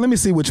see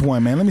which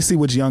one, man. Let me see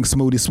which young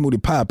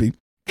Smoothie Poppy.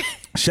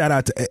 Shout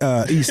out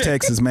to East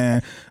Texas,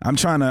 man.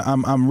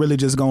 I'm really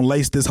just gonna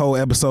lace this whole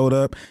episode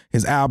up.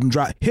 His album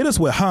drop. Hit us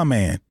with Huh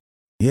Man.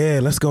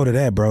 Yeah, let's go to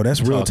that, bro. That's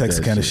real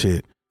Texas kind of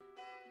shit.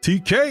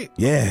 TK.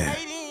 Yeah.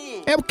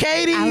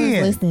 Katie. I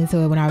was listening to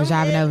it when I was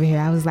driving over here.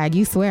 I was like,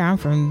 you swear I'm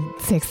from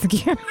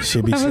Texarkana.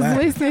 Should be I was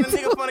listening to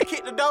Nigga wanna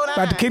kick the door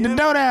down. about to kick the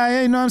door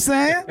down, you know what I'm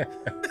saying?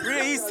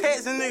 Real East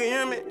Texas nigga, you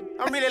hear me?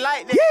 I'm really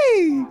like that.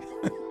 Yee!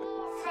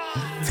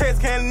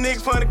 Texarkana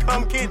nigga finna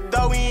come kick the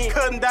door in.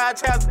 Cousin died,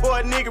 child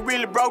support, nigga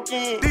really broke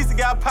in. Lisa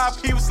got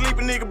popped, he was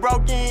sleeping, nigga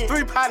broke in.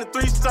 3 pounds and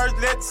 3 shirts,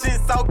 let the shit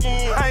soak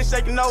in. I ain't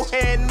shaking no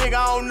hand, nigga,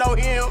 I don't know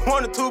him.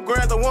 1 or 2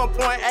 grams or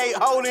 1.8,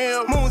 hold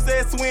him. Moon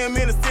said swim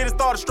in the city,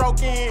 started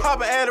stroking.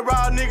 Poppin'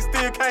 Adderall, nigga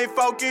still can't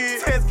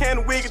focus.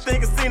 Texarkana wicked,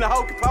 think seen a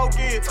hokey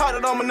pokey. Talked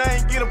it on my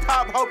name, get a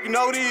pop, hope you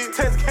know this.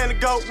 Texarkana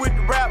go with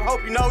the rap,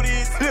 hope you know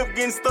this. Lip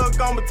getting stuck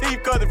on my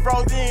teeth cause it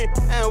froze in.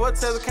 And what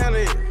Texarkana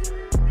is?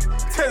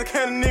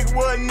 Texarkana nigga,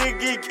 what nigga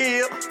get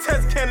killed?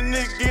 Texarkana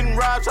nigga getting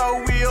robbed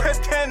your wheel.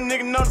 Texarkana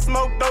nigga know the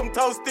smoke, dope and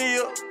toe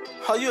steel.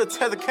 Oh, you a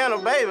Texarkana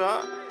baby,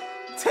 huh?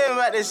 Tell me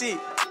about that shit.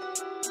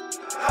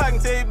 I can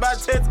tell you about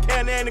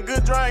Texarkana and a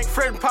good drink.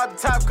 Fred and pop the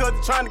top cause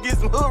you trying to get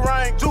some hood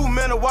rank.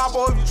 Juvenile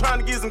wobble if you trying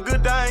to get some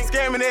good dang.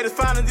 Scamming at his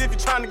finance if you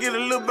trying to get a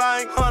little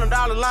bang.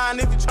 $100 line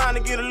if you trying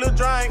to get a little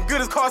drink.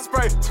 Good as car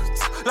spray,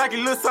 like a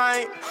little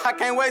saint. I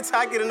can't wait till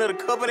I get another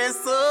cup of that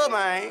sub,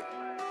 man.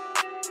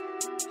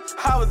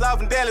 I was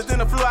off in Dallas, then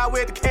I flew out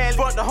with the Cali.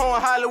 Fucked the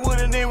horn Hollywood,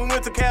 and then we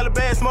went to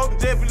Calabas. Smoking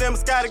Jeffrey Lemon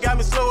Scotty, got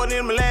me slower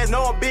than my last.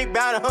 Know I'm big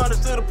bounty hunter,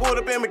 should've pulled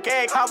up in my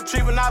cag. I was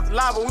tripping off the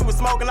lava, we was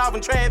smoking off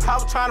in trash. I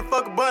was trying to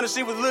fuck a bunny,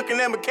 she was looking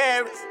at my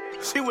carrots.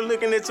 She was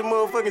looking at your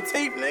motherfucking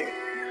teeth, nigga.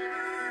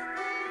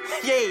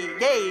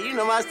 Yeah, you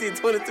know my shit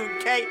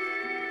 22K.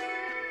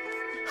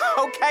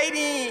 Okay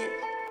then.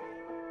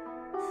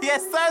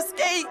 Yes, sir,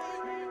 skate.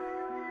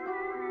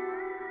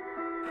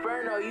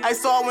 I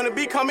saw when the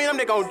beat come in, I'm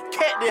just gonna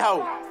cat this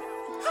hoe.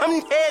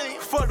 I'm telling you.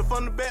 Fucked her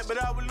from the back,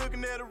 but I was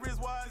looking at her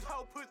wrist-wise.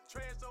 Hoe put the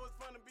trash, so it's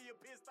fun to be a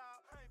pissed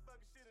off. I ain't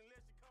fucking shit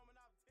unless you coming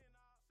out 10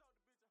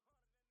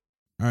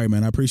 hours. All right,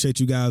 man. I appreciate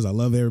you guys. I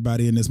love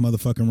everybody in this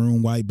motherfucking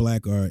room, white,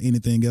 black, or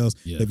anything else.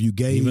 Yeah. If you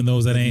gay, even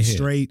those that ain't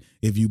straight,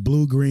 if you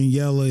blue, green,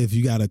 yellow, if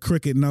you got a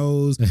crooked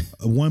nose,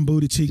 one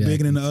booty cheek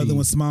bigger than the other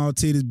one, small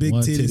titties, big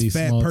titties,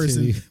 fat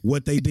person,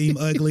 what they deem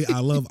ugly. I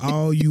love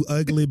all you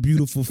ugly,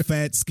 beautiful,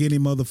 fat, skinny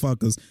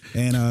motherfuckers.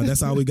 And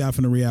that's all we got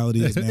from The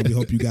Reality Is, man. We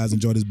hope you guys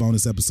enjoy this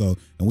bonus episode.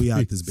 And we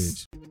out this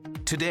bitch.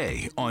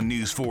 Today on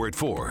News 4 at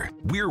 4,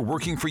 we're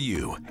working for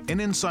you. An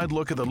inside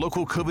look at the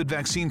local COVID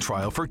vaccine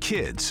trial for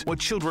kids, what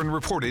children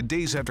reported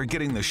days after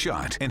getting the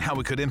shot, and how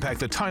it could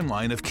impact the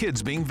timeline of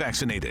kids being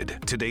vaccinated.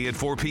 Today at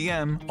 4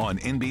 p.m. on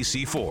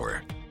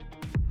NBC4.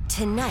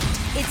 Tonight,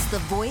 it's The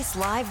Voice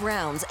Live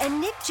rounds, and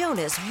Nick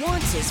Jonas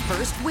wants his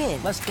first win.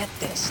 Let's get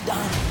this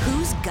done.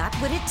 Who's got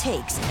what it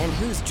takes and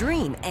whose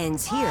dream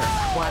ends here?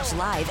 Watch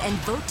live and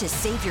vote to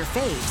save your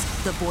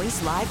faves. The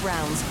Voice Live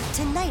rounds,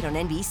 tonight on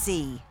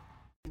NBC.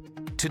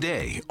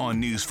 Today on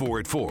News 4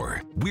 at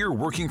 4, we're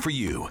working for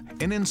you.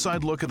 An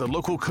inside look at the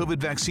local COVID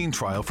vaccine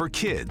trial for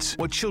kids,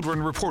 what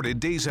children reported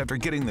days after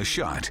getting the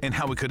shot, and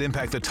how it could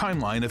impact the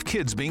timeline of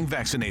kids being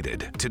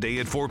vaccinated. Today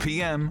at 4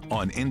 p.m.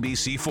 on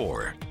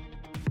NBC4.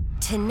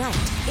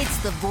 Tonight, it's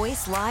The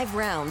Voice Live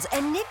rounds,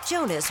 and Nick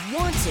Jonas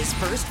wants his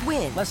first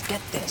win. Let's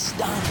get this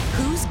done.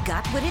 Who's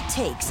got what it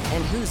takes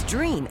and whose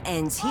dream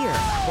ends here?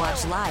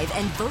 Watch live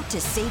and vote to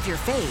save your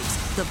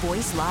faves. The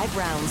Voice Live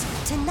rounds,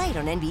 tonight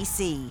on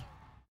NBC.